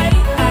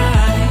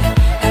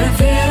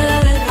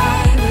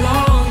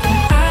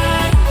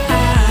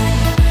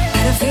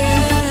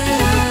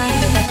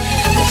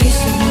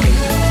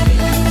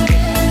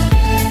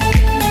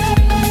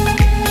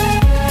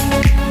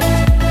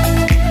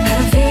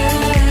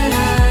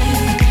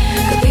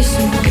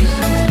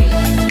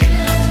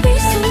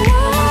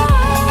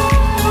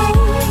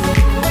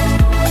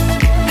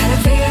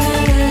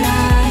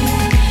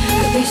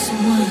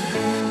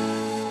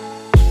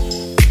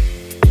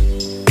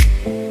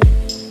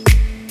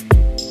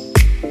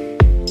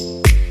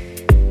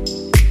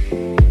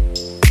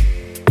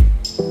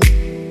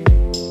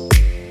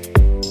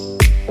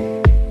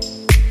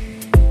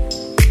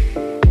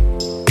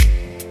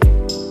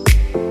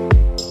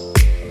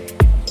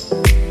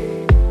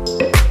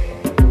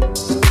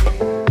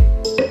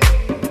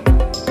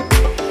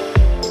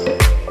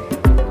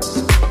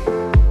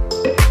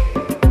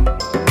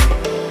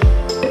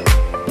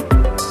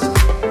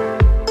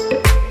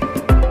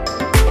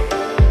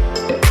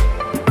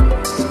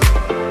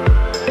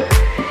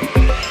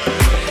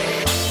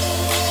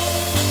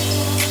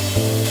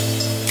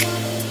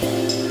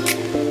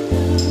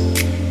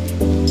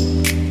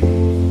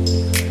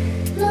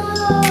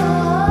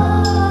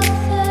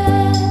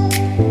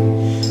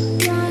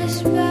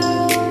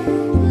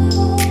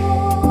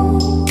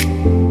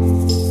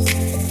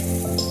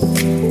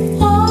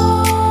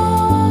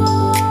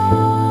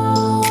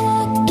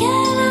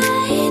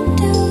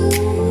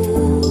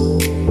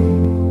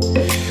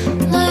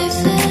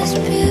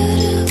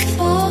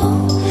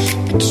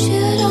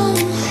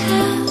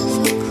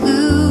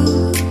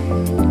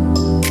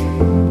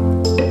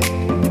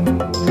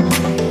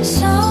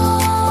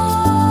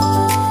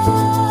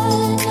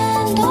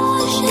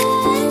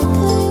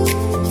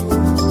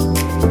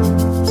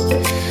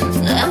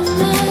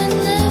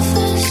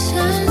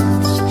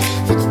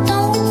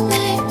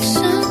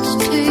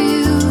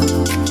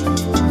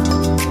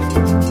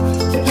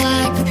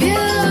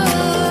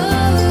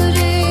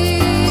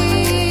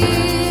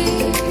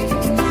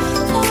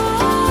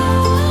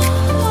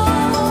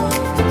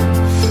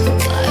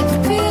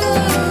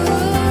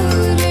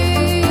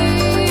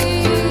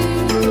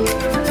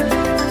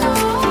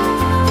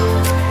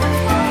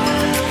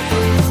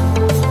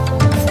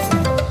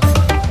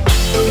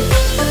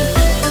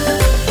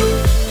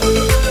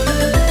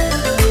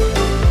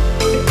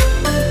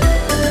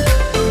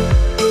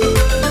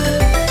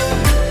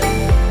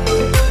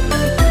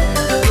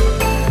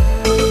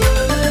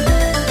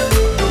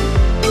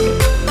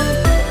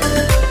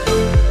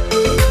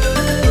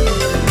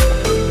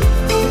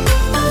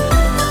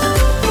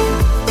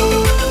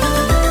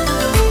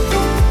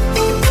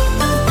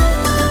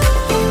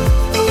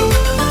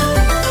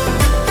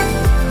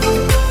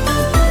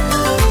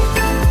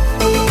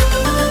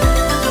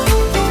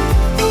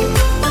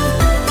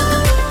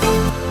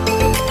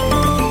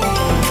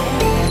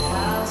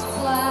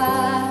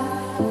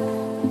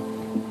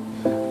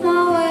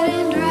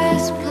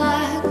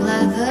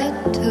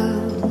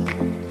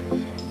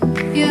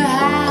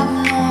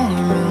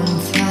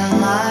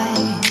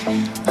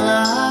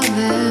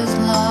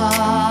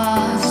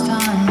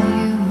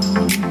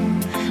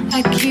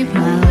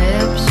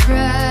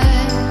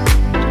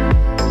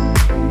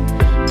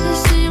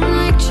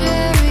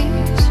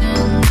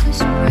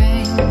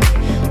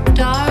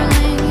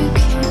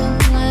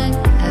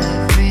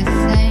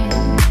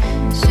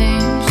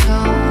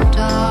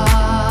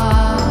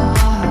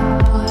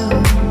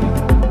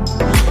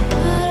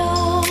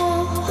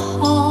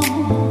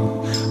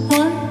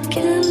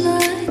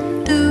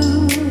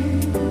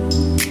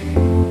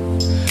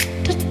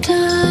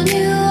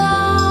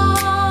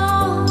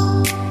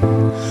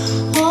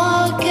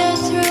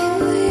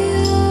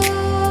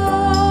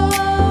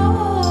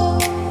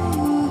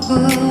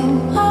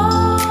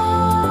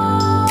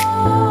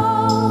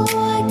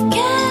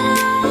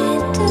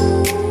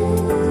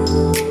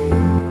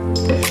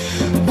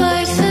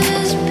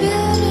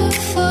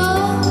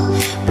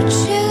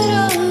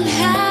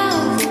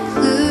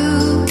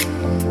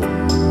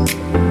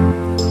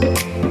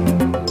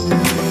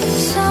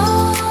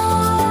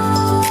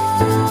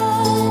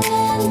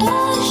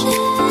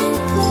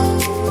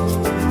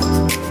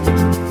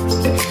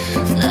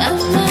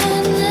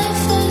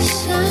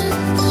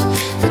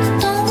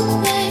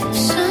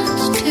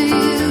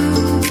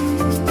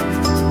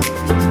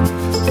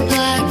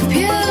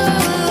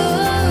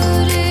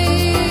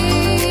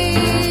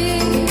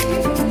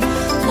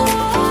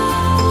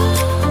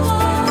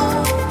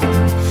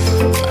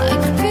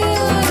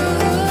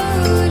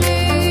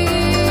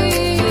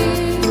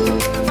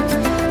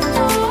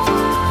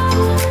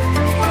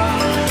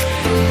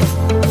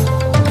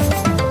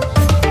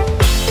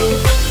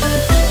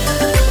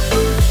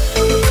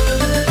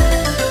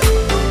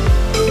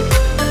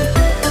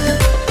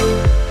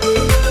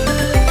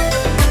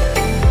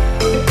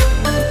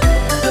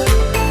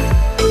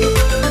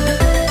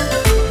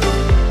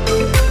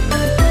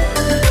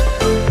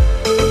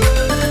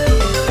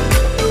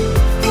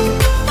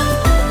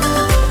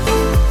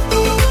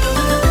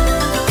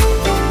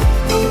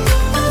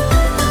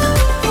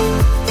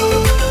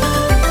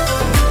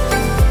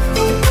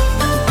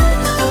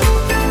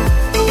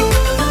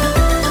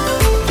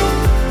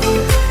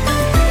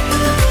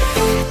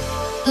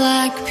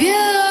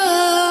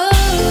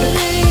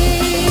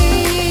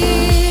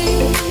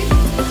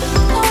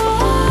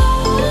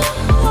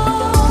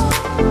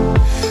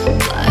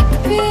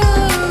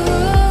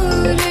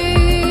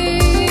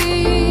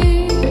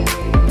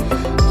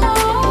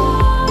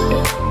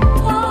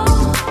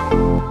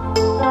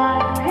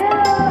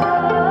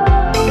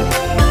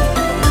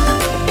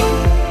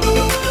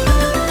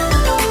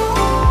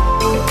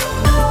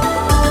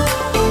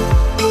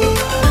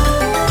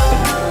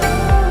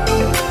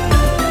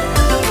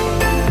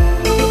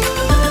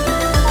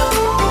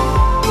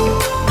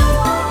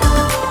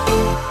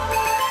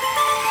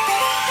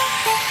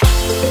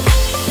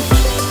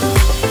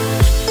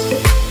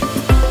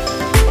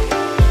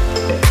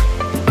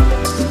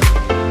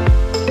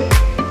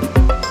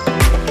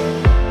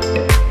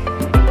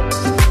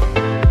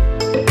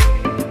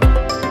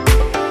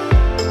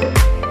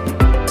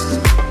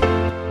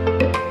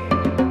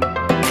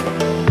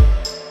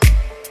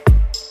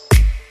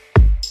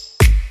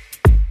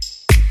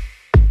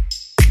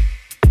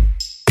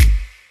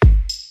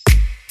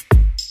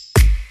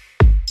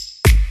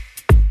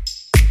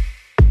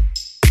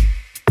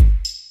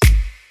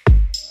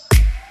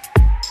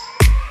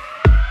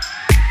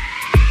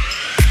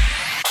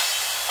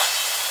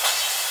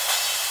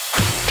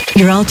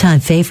Your all-time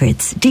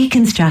favorites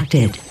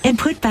deconstructed and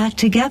put back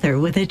together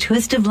with a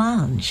twist of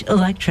lounge,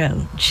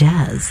 electro,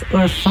 jazz,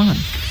 or funk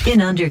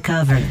in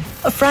Undercover.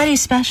 A Friday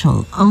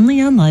special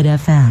only on Light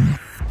FM.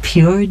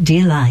 Pure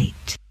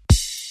delight.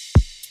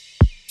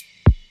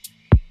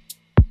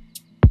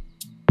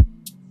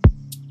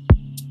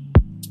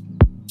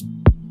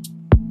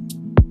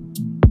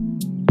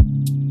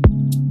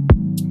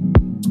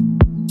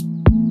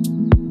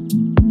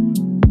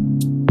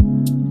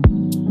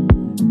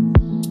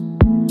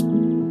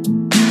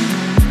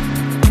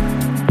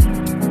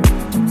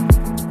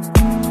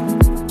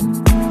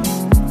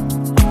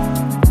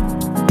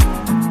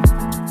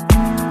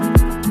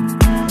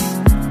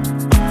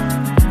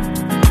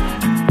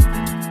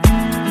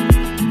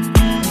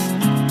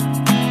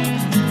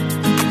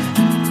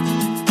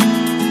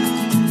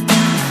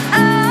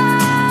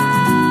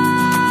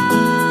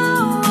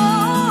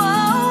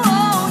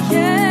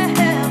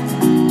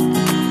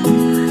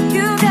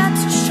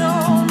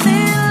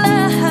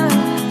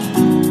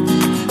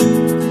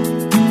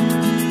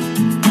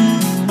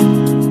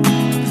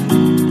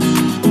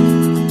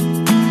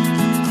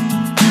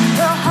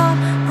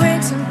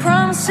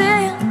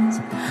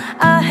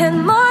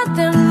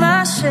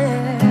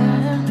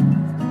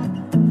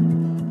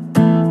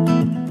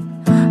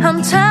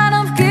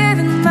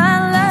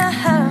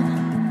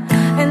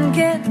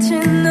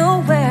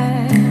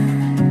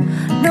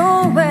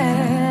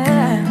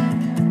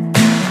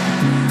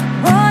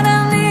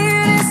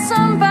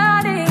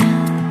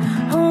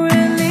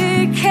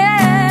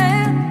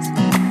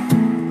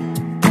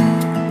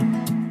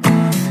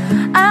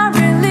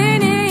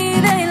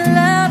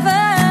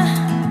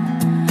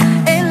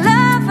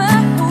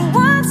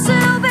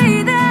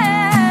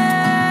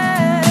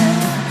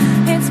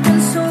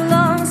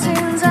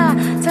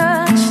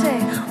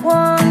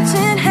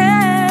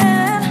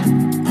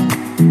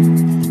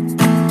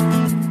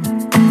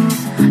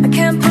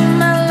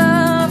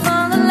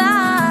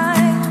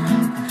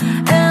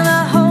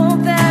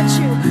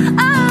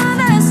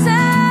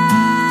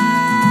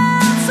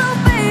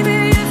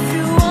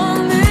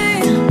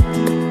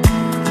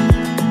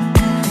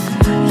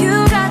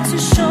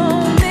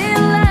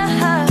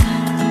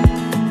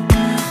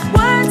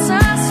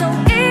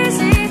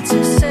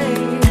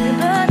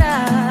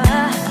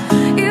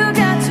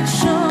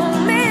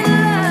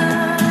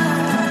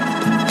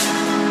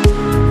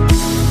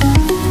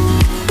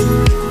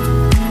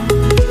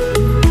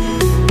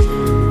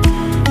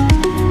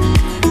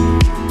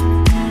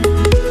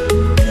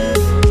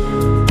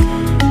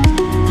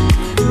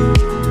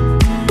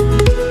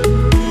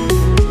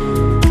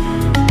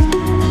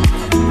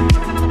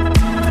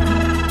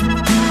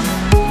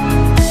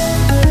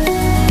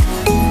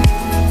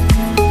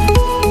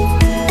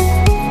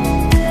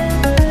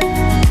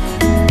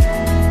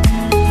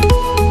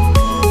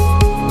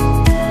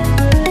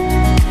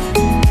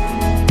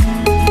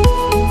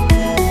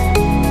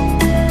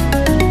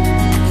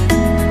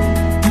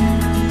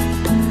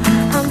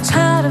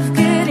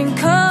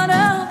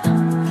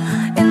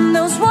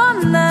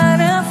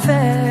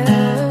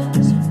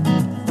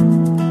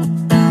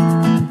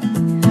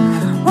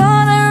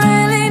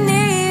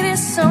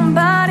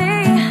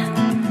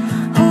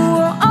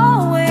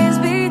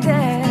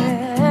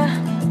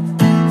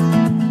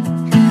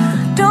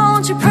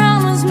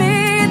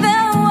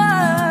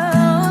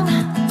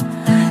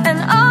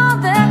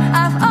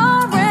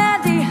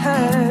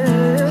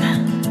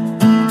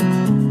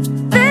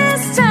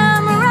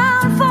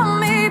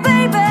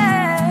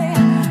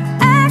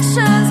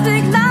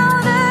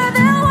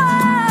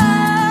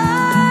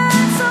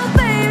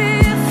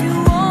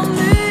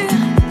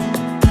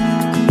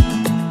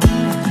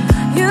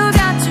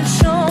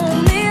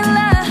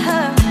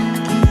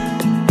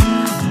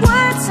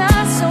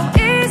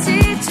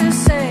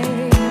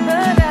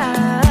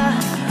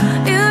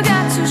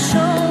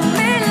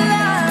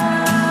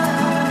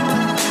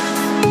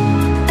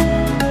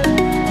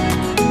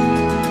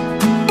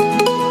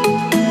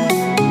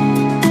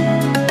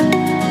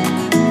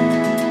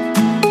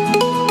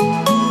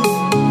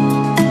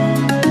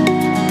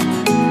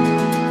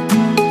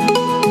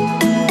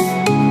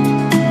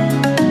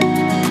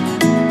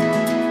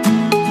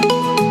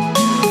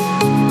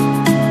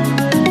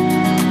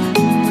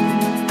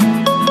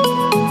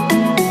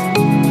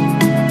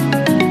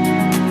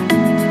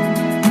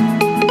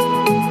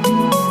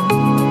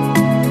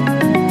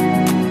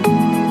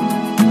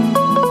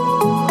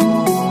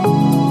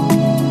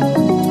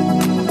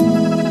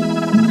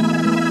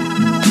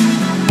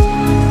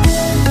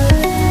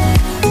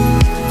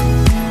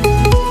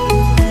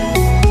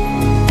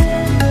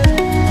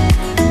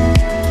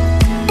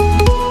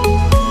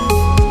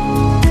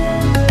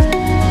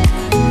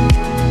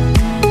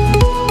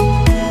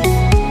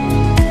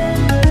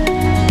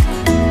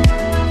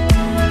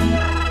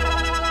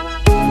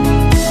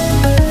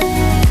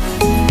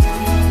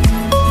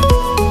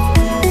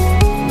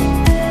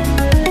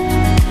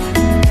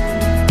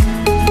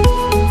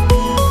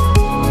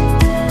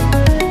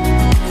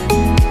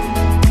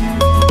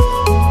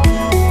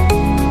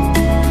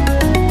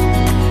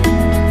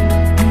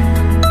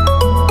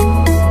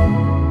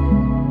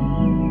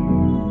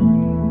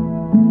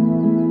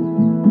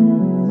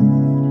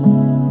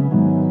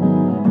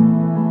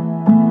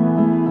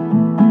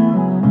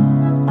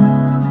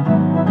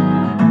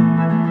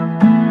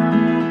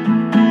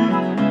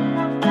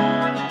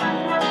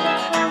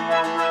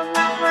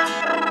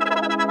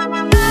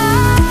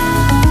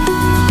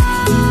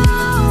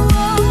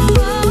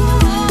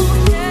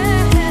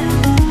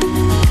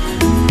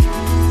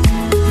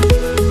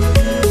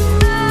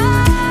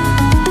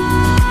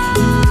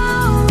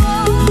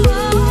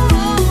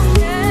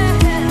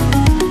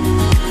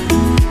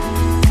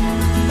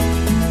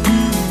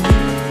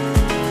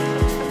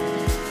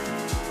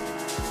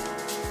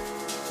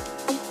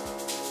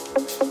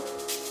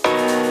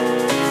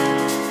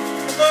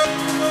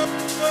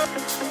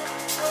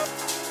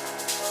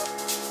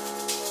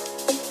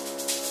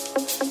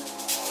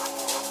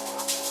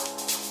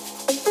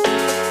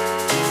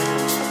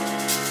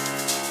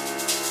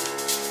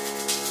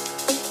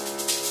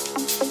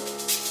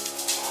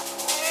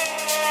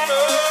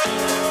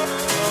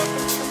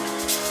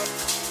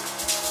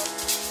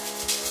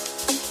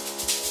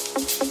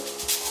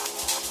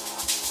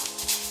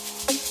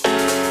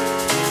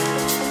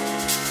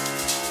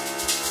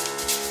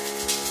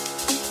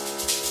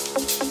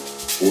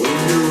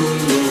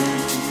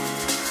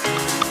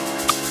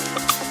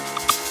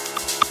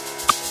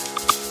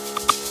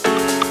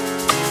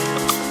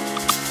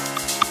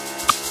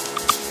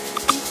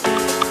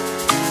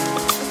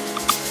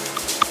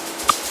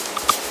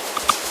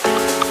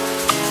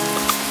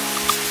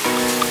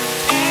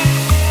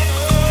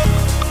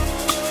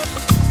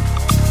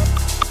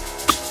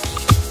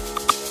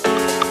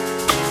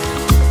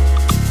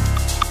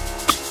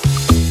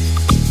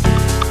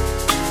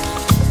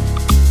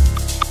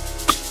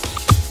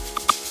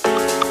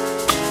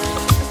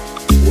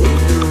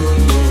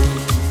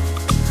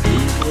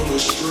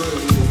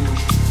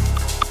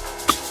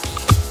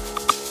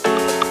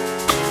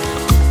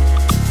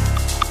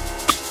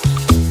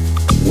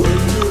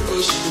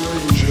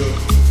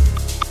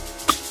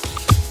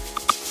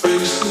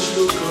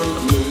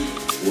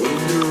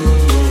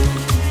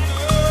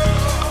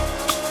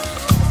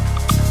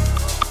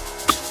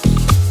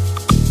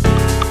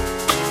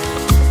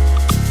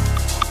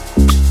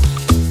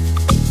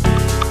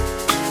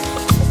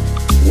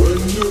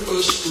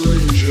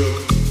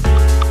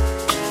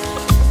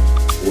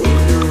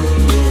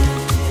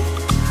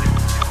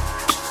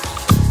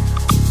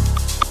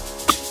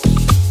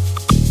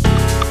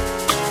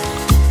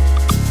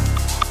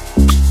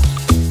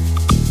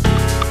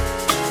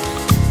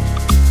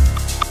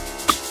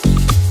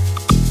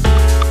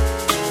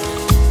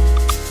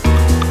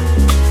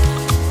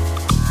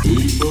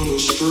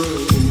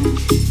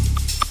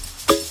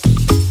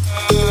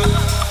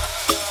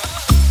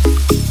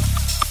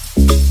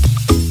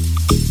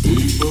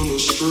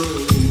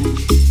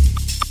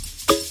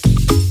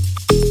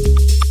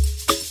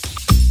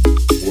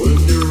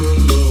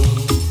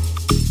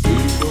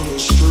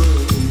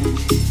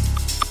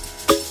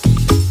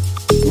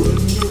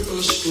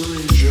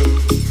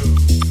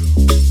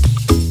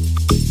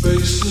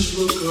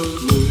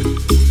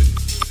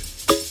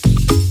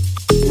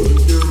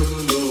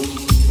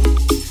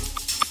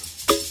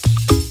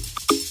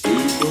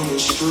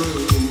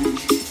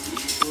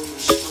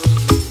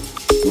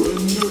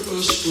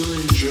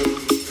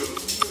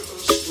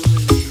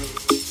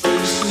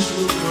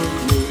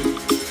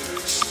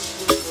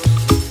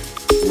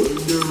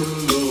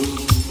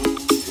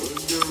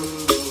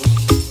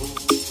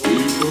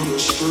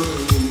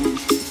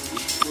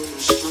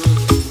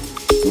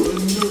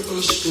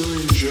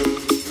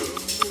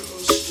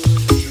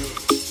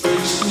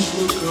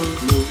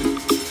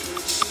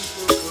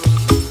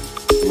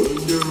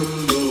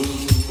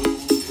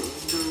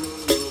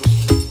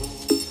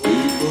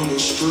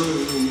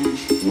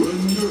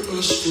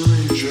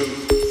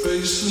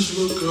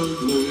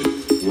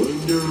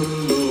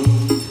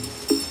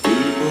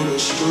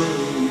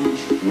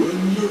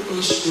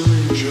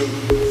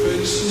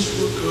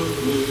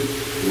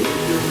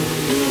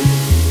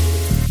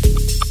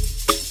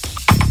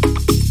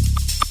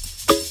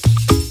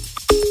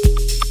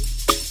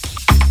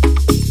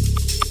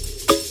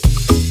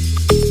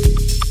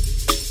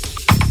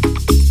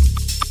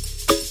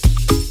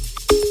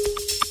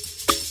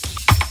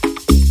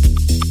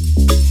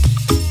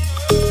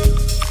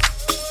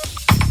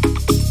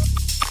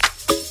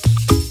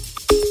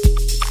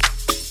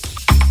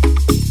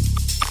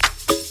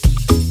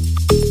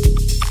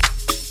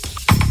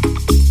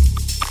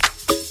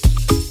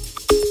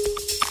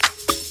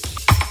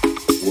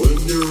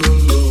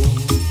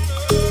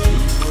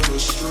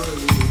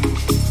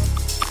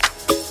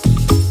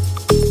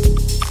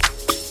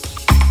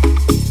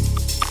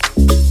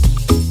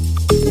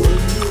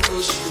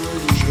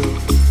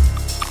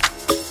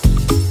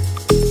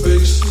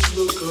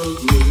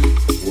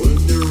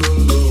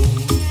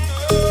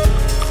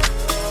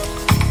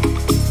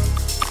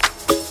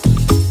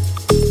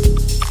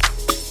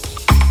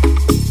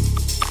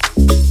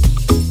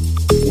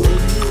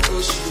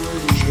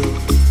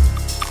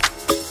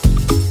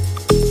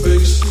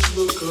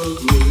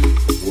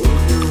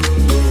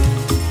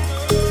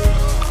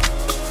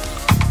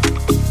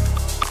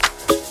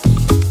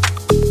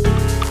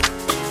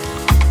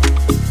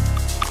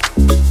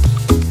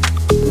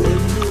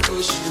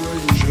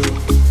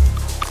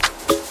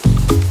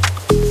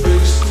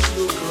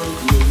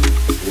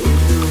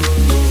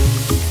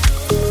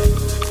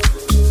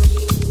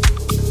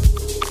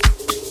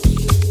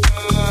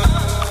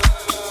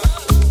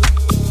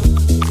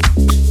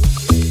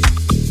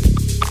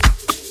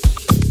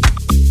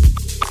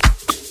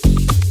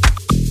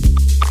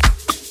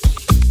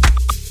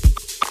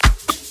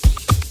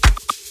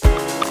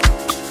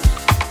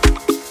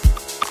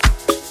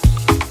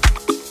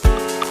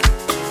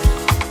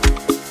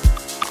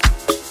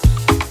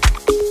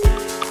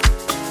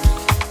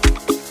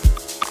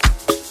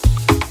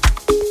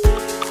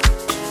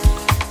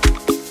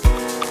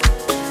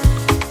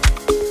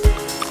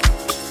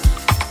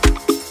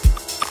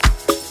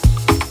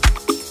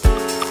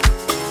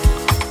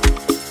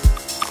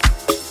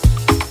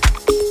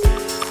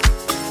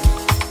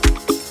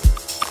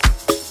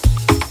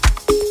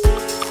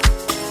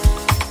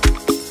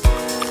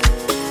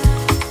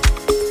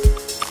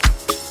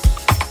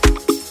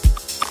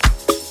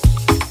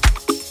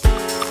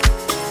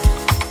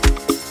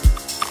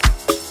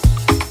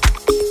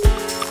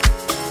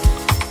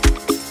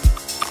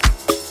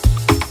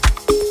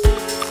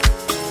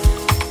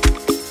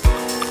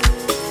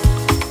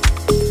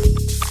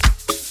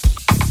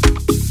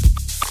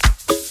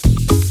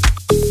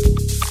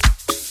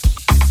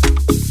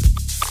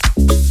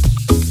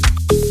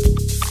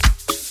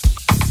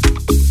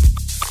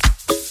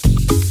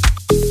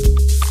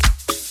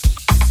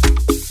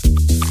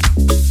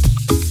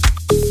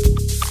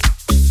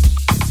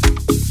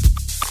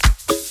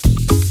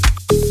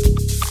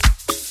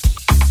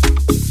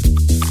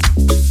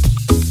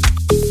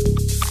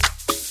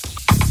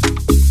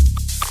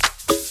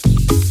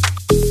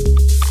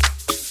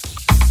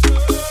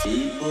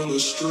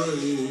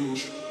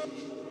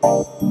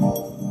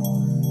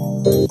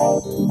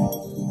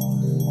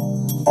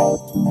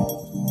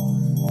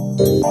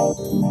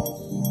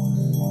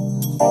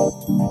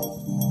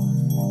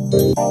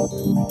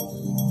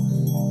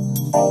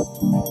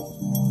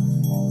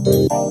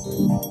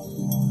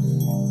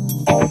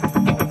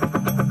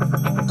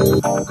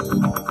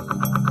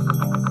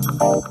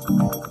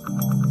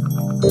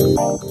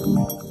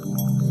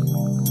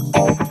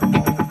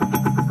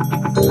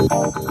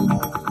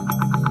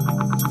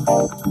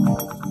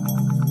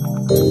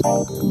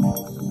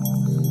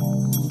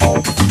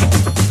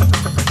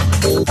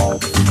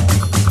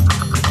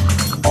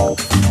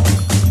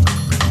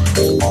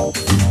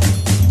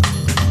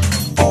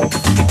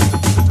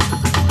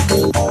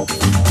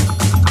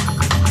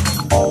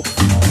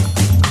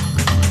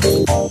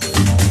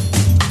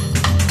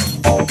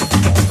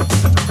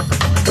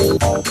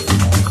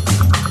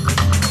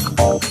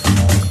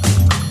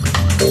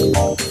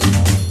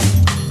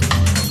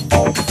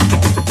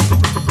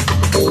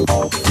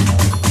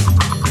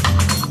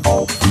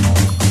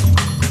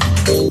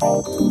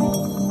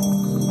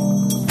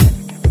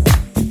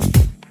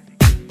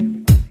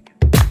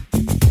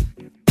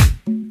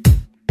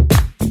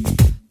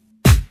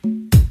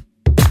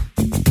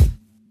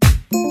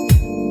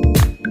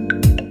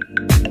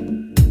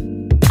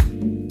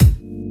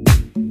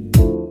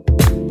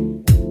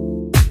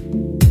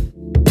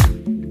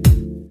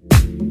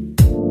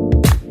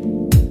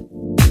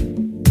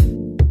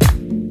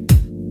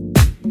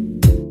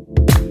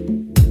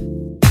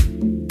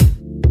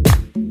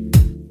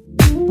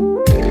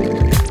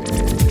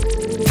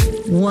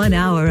 1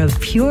 hour of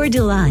pure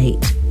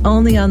delight,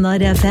 only on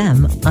Light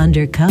FM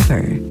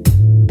Undercover.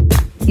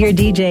 Your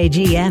DJ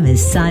GM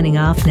is signing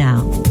off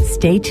now.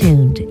 Stay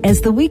tuned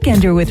as The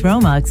Weekender with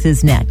Romax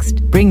is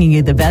next, bringing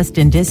you the best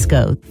in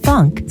disco,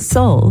 funk,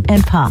 soul,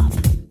 and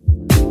pop.